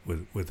in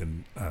with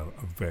a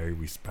very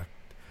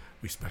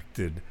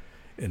respected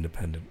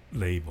independent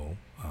label,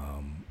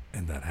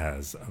 and that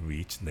has a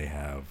reach, and they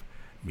have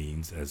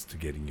means as to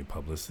getting you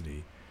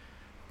publicity.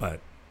 But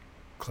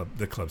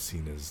the club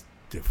scene is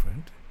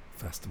different.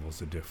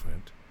 Festivals are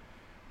different.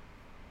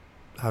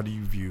 How do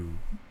you view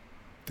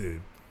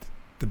the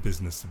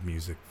business of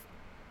music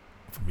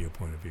from your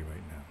point of view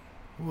right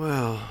now?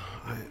 Well,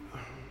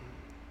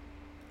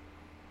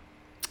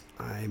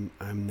 I'm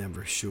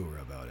never sure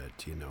about it.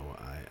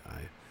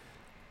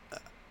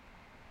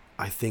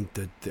 I think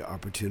that the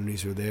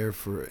opportunities are there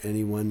for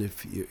anyone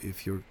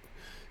if you're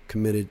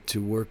committed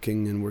to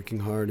working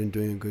hard and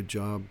doing a good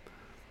job,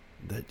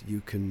 that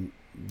you can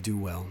do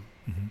well.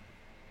 Mm-hmm.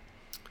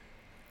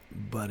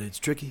 But it's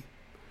tricky,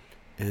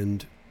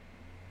 and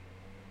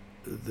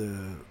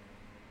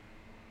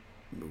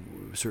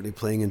certainly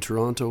playing in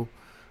Toronto,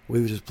 we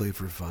would just play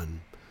for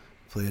fun.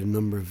 Play at a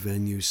number of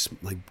venues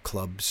like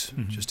clubs,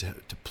 Mm-hmm. just to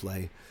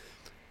play.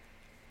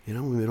 We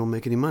don't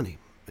make any money,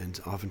 and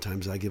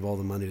oftentimes I give all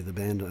the money to the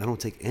band. I don't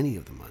take any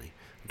of the money.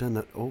 I've done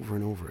that over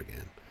and over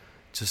again,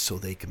 just so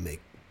they can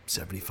make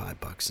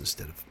 $75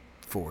 instead of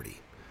 $40.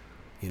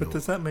 But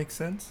does that make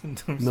sense in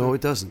terms No, of...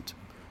 it doesn't.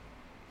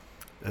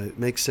 It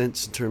makes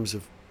sense in terms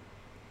of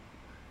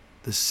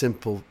the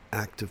simple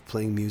act of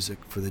playing music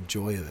for the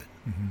joy of it,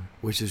 Mm-hmm.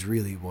 which is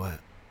really why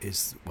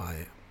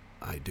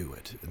I do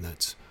it,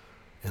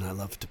 and I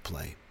love to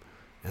play,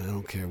 and I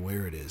don't care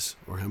where it is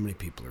or how many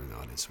people are in the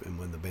audience, and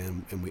when the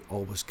band, and we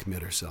always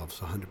commit ourselves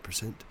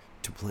 100%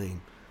 to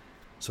playing.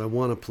 So I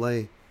want to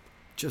play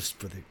just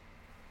for the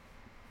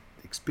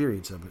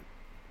experience of it.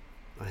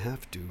 I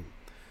have to.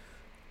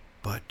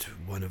 But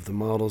one of the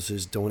models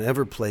is don't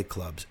ever play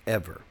clubs,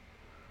 ever,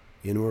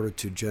 in order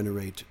to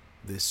generate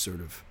this sort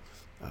of,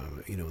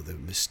 the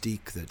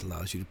mystique that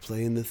allows you to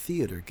play in the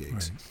theater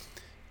gigs. Right.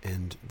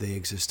 And they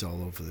exist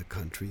all over the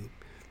country,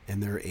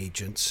 and there are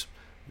agents.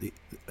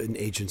 And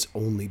agents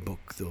only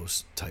book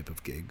those type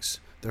of gigs.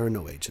 There are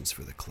no agents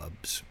for the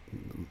clubs,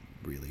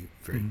 really,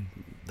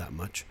 that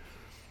much,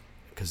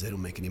 because they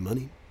don't make any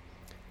money.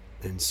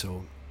 And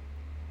so,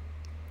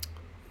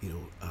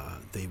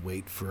 they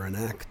wait for an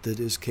act that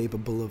is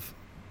capable of,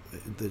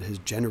 that has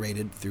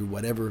generated through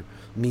whatever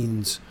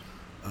means,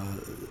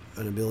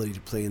 an ability to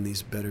play in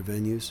these better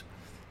venues.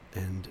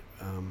 And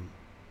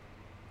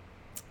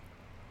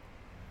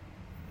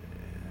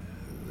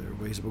there are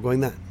ways of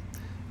going that.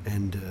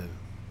 And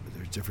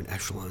there's different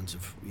echelons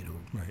of,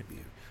 Right.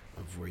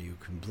 of where you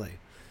can play.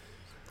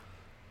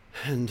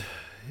 And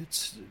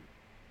it's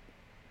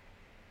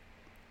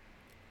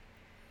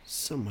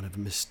somewhat of a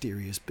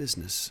mysterious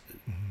business,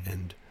 Mm-hmm.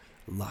 and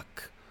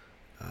luck,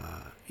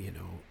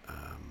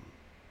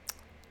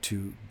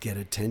 to get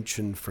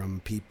attention from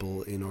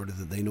people in order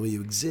that they know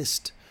you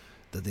exist,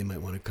 that they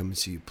might want to come and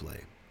see you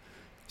play.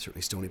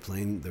 Certainly Stony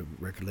Plain, the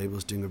record label,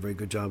 is doing a very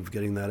good job of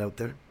getting that out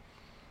there.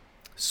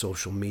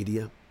 Social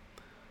media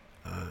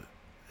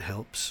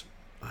helps.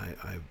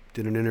 I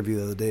did an interview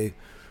the other day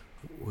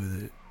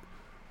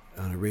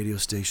on a radio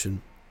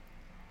station,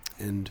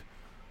 and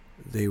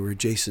they were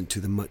adjacent to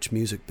the Much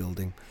Music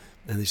building,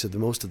 and they said that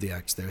most of the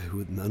acts there,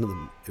 none of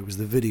them, it was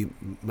the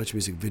Much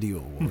Music Video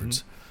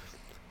Awards,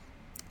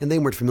 and they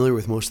weren't familiar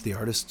with most of the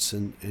artists,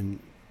 and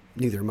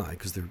neither am I,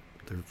 because they're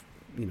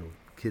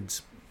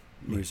kids'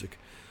 music.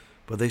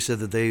 But they said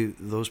that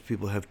those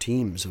people have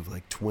teams of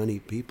like 20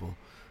 people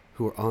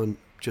who are on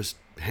just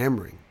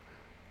hammering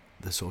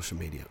the social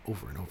media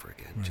over and over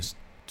again, Right. just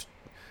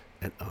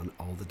on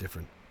all the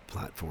different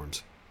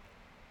platforms.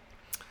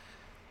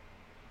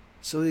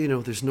 So,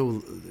 there's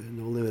no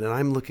limit. And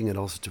I'm looking at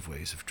all sorts of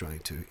ways of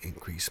trying to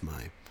increase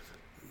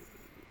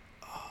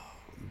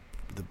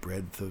the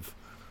breadth of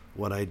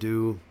what I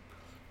do.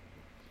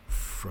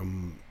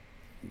 I'm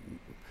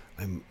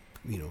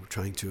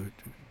trying to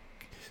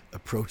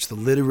approach the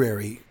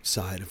literary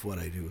side of what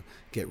I do,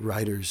 get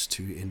writers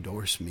to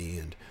endorse me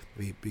and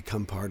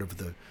become part of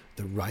the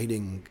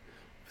writing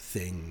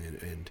thing,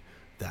 and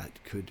that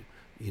could,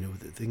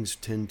 the things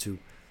tend to,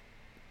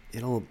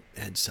 it all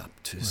adds up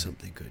to Right.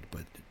 something good,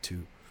 but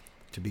to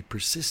be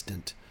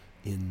persistent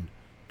in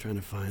trying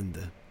to find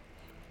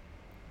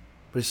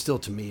but it's still,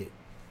 to me,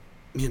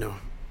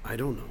 I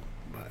don't know,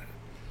 but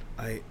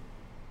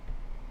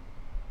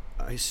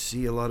I I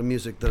see a lot of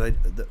music that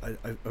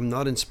I'm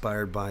not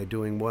inspired by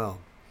doing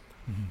well,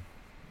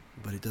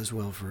 but it does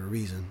well for a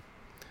reason,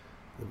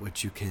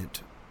 which you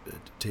can't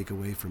take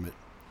away from it.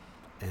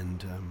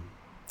 And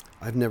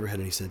I've never had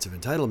any sense of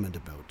entitlement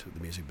about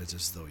the music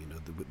business, though, you know,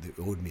 they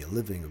owed me a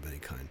living of any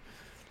kind.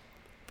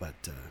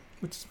 But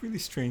which is really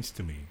strange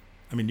to me.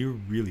 I mean, you're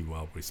really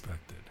well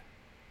respected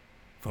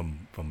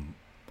from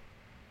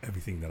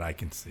everything that I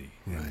can see.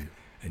 Right.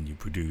 And you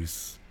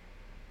produce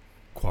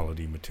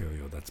quality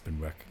material that's been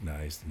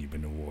recognized and you've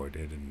been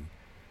awarded, and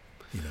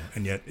you know,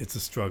 and yet it's a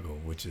struggle,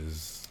 which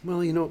is,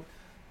 well, you know,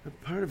 a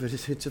part of it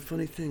is, it's a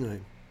funny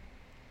thing.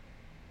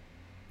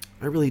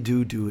 I really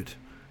do it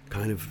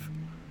kind of,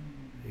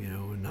 you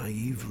know,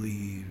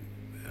 naively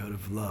out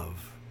of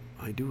love.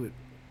 I do it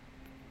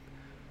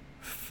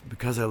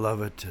because I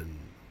love it and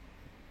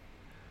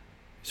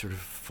sort of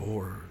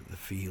for the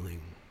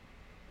feeling.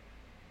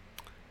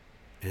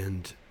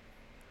 And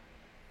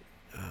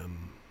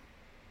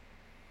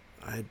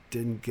I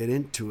didn't get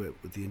into it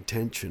with the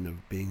intention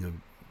of being a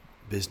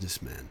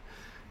businessman.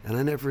 And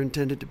I never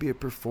intended to be a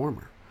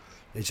performer.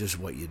 It's just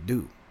what you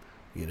do.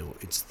 You know,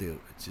 it's in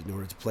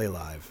order to play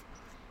live.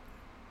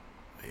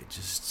 It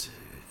just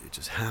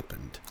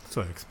happened.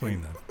 So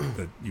explain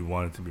that you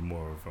wanted to be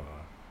more of a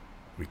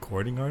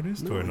recording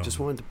artist? No, or I just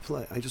wanted to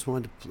play.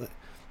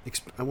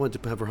 I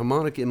wanted to have a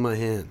harmonica in my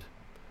hand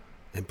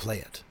and play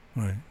it.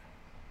 Right.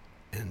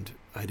 And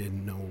I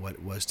didn't know what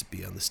it was to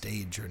be on the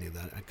stage or any of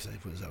that. Because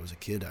as I was a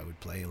kid, I would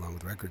play along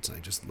with records, and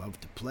I just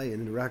loved to play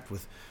and interact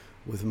with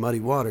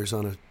Muddy Waters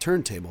on a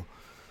turntable.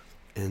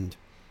 And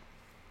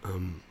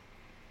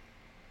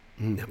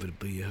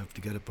inevitably, you have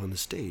to get up on the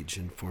stage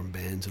and form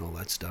bands and all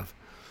that stuff.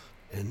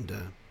 And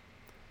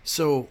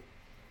so,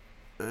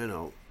 you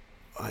know,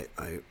 I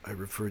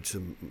refer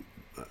to,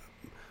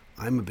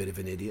 I'm a bit of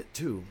an idiot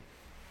too.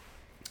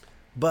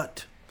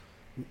 But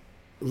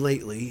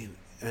lately,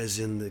 as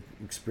in the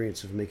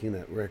experience of making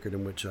that record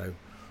in which I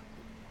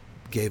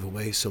gave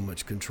away so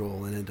much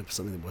control and ended up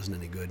something that wasn't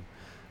any good,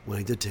 when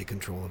I did take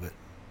control of it,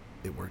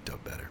 it worked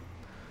out better.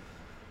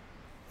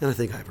 And I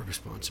think I have a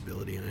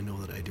responsibility, and I know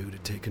that I do, to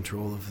take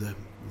control of the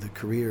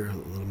career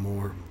a little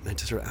more, and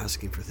to start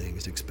asking for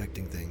things,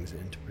 expecting things,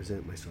 and to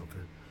present myself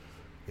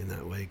in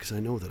that way, because I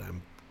know that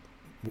I'm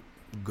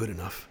good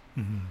enough.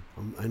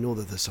 I know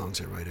that the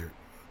songs I write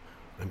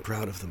I'm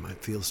proud of them. I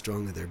feel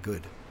strongly they're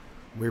good.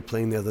 We were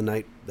playing the other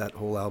night, that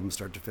whole album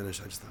start to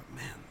finish. I just thought,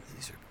 man,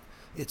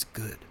 it's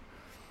good.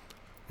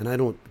 And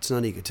it's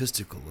not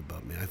egotistical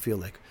about me. I feel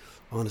like,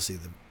 honestly,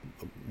 the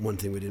one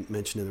thing we didn't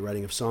mention in the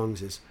writing of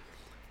songs is,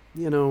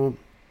 you know,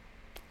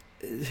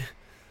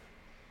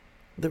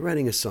 the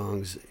writing of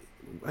songs,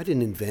 I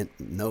didn't invent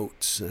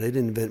notes, and I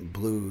didn't invent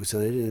blues,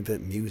 and I didn't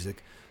invent music.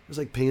 It was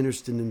like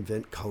painters didn't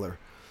invent color.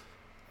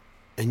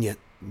 And yet,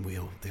 they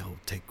all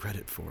take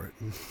credit for it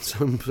in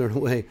some sort of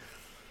way.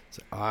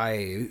 So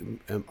I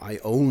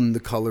own the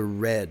color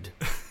red,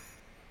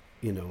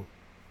 you know,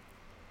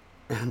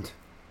 and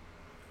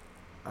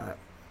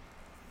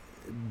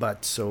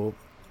but so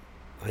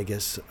I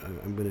guess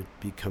I'm going to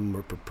become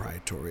more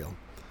proprietorial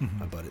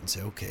about it and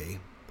say, okay,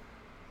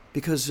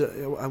 because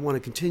I want to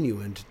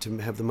continue, and to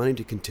have the money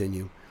to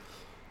continue,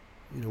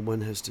 you know, one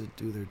has to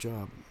do their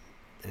job,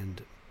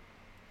 and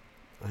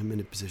I'm in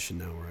a position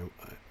now where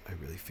I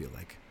really feel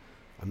like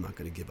I'm not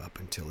going to give up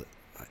until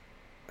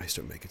I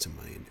start making some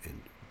money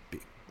and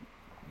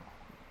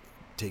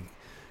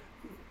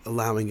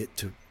allowing it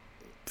to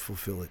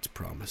fulfill its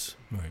promise,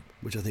 right?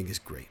 Which I think is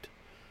great.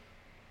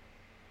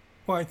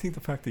 Well, I think the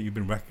fact that you've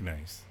been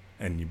recognized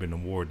and you've been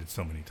awarded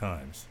so many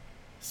times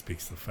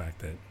speaks to the fact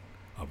that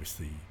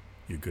obviously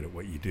you're good at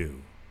what you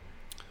do.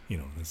 You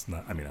know, that's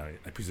not. I mean,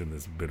 I presume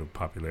there's a bit of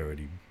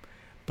popularity,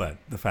 but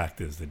the fact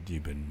is that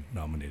you've been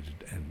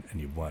nominated and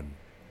you've won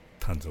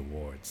tons of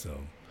awards.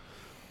 So,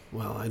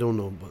 well, I don't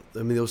know, but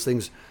I mean, those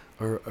things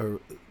are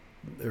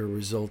a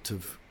result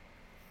of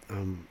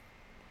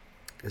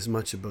as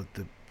much about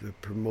the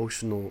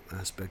promotional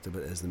aspect of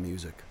it as the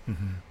music.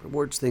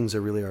 Awards things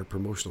are really our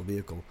promotional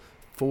vehicle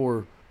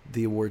for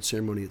the award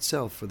ceremony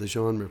itself, for the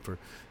genre, for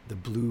the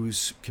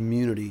blues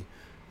community.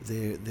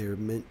 They're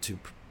meant to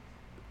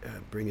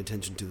bring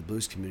attention to the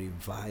blues community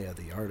via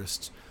the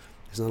artists.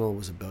 It's not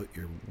always about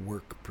your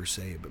work per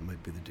se, but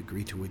might be the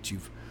degree to which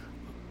you've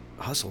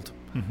hustled.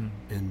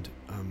 And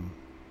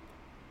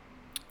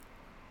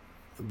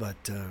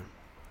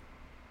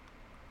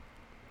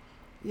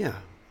yeah,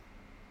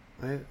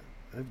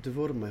 I've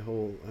devoted my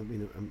whole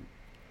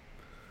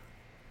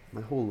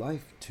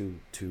life to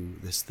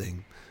this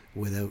thing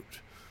without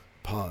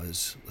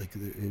pause. Like,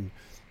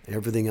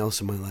 everything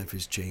else in my life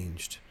has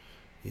changed.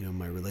 You know,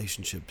 my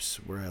relationships,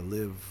 where I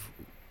live,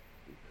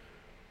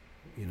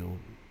 you know,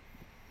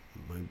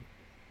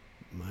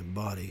 my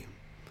body,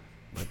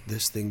 but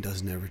this thing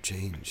doesn't ever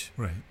change.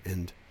 Right.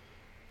 And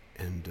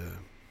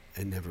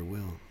it never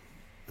will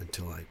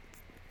until I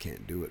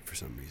can't do it for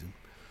some reason.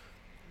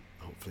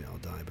 Hopefully I'll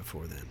die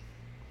before then.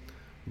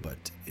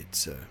 But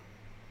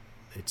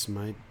it's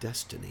my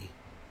destiny,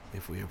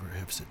 if we ever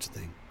have such a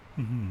thing.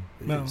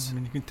 Well, I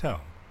mean, you can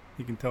tell.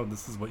 You can tell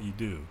this is what you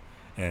do.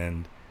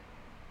 And,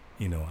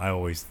 you know, I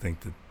always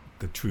think that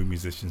the true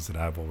musicians that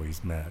I've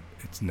always met,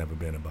 it's never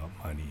been about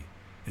money.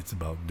 It's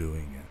about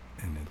doing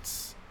it. And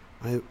it's...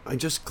 I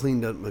just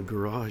cleaned out my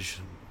garage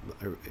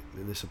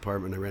in this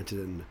apartment I rented,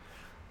 and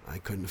I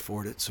couldn't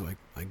afford it, so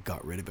I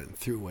got rid of it and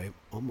threw away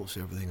almost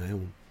everything I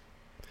own.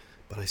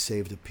 But I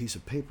saved a piece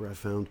of paper I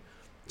found.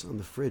 It's on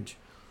the fridge.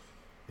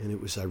 And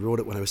I wrote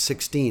it when I was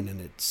 16, and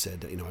it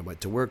said, you know, I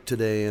went to work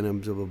today, and I'm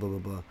blah, blah, blah, blah,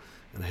 blah,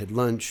 and I had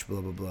lunch,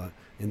 blah, blah, blah.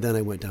 And then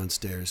I went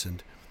downstairs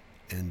and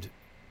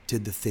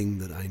did the thing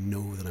that I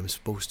know that I'm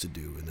supposed to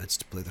do, and that's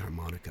to play the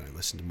harmonica. I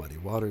listened to Muddy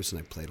Waters, and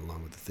I played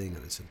along with the thing,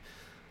 and I said,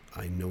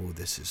 I know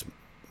this is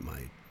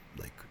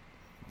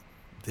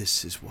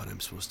this is what I'm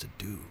supposed to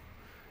do,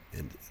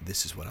 and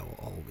this is what I will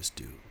always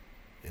do.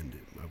 And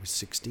I was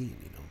 16,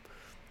 you know,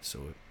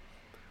 so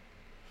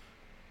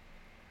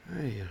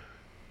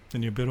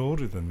and you're a bit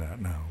older than that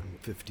now. I'm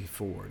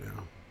 54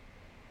 now.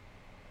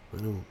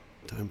 I know,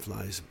 time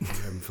flies. We're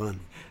having fun.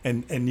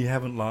 And you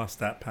haven't lost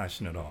that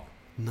passion at all?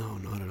 No,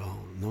 not at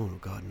all. No,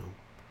 God, no.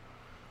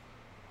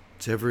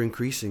 It's ever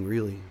increasing,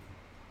 really.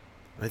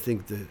 I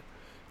think that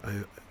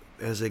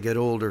as I get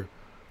older,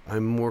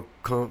 I'm more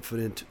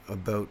confident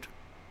about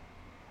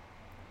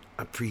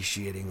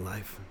appreciating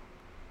life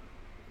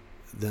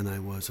than I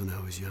was when I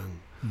was young.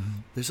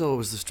 Mm-hmm. There's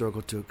always the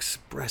struggle to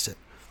express it.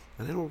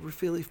 And I don't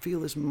really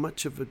feel as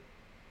much of a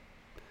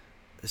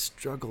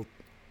struggle,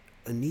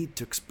 a need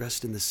to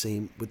express it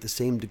with the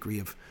same degree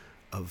of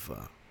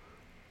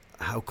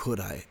how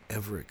could I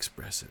ever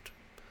express it.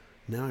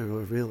 Now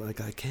I feel like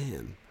I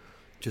can,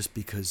 just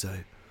because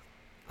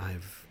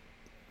I've,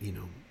 you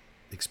know,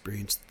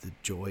 experienced the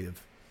joy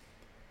of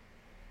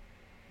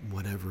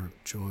whatever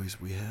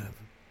joys we have.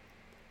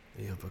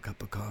 You have a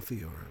cup of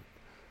coffee or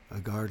a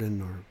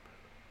garden or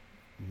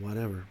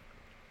whatever.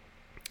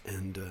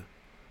 And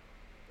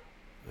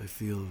I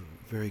feel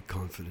very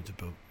confident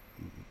about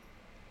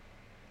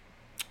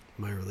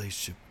my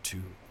relationship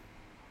to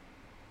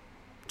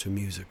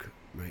music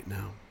right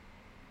now.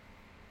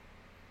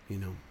 You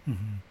know.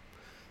 Mm-hmm.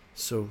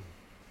 So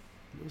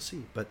we'll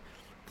see. But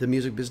the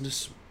music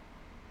business,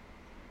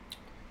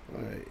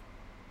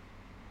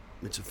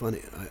 it's a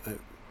funny.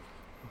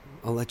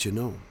 I'll let you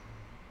know.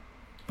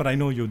 But I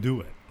know you'll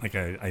do it. Like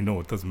I know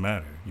it doesn't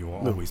matter. You'll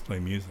always play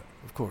music.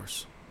 Of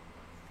course.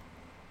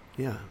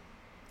 Yeah,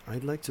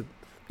 I'd like to.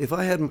 If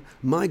I had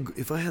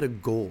a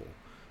goal,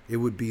 it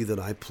would be that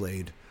I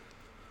played.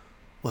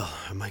 Well,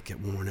 I might get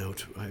worn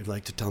out. I'd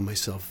like to tell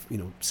myself,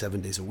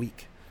 7 days a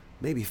week,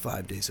 maybe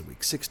 5 days a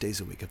week, 6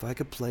 days a week. If I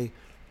could play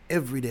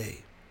every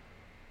day,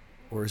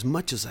 or as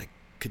much as I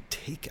could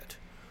take it,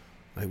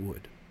 I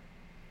would.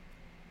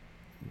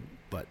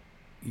 But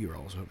you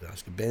also have to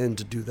ask a band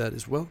to do that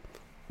as well.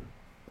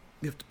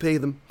 You have to pay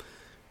them.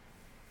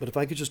 But if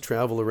I could just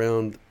travel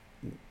around,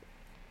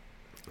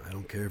 I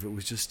don't care if it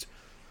was just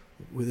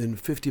within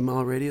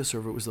 50-mile radius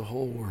or if it was the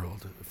whole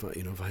world. If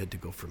I had to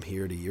go from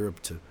here to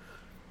Europe to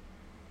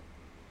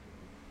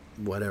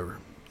whatever,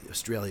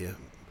 Australia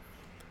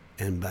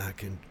and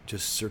back and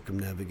just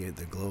circumnavigate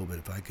the globe, and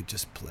if I could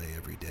just play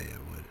every day, I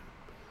would.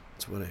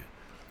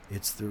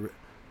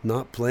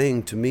 Not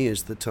playing to me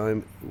is the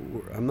time.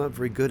 I'm not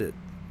very good at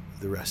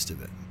the rest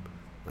of it.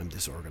 I'm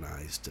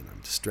disorganized and I'm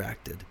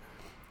distracted.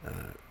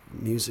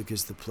 Music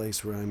is the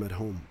place where I'm at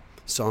home.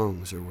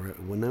 Songs, or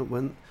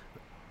when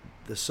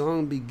the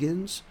song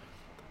begins,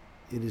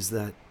 it is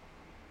that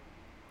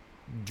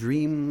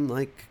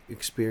dream-like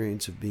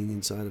experience of being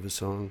inside of a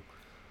song.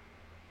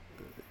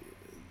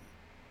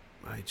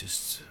 I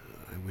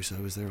wish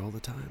I was there all the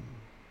time.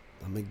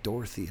 I'm like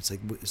Dorothy. It's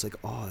like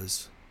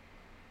Oz,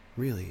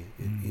 really.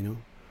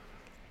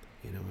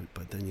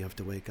 But then you have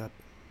to wake up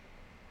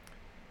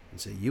and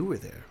say you were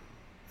there,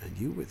 and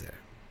you were there.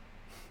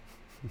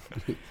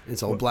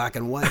 It's all black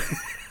and white.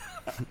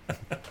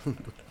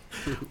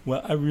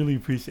 Well, I really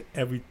appreciate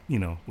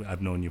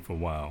I've known you for a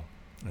while,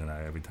 and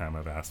every time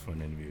I've asked for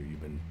an interview,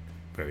 you've been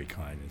very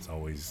kind. It's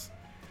always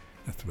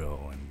a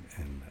thrill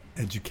and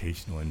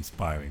educational,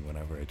 inspiring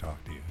whenever I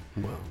talk to you.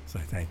 Wow. So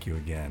I thank you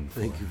again for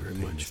Thank you very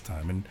taking much. this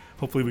time, and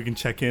hopefully we can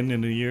check in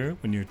a year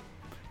when you're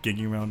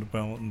gigging around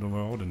the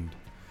world, and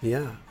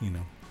Yeah,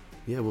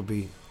 there'll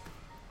be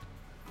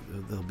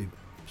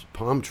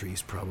palm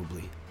trees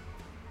probably.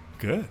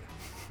 Good.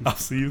 I'll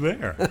see you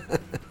there.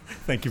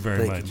 Thank you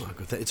very much. Thank you,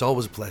 Marco. It's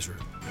always a pleasure.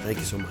 Thank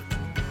you so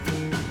much.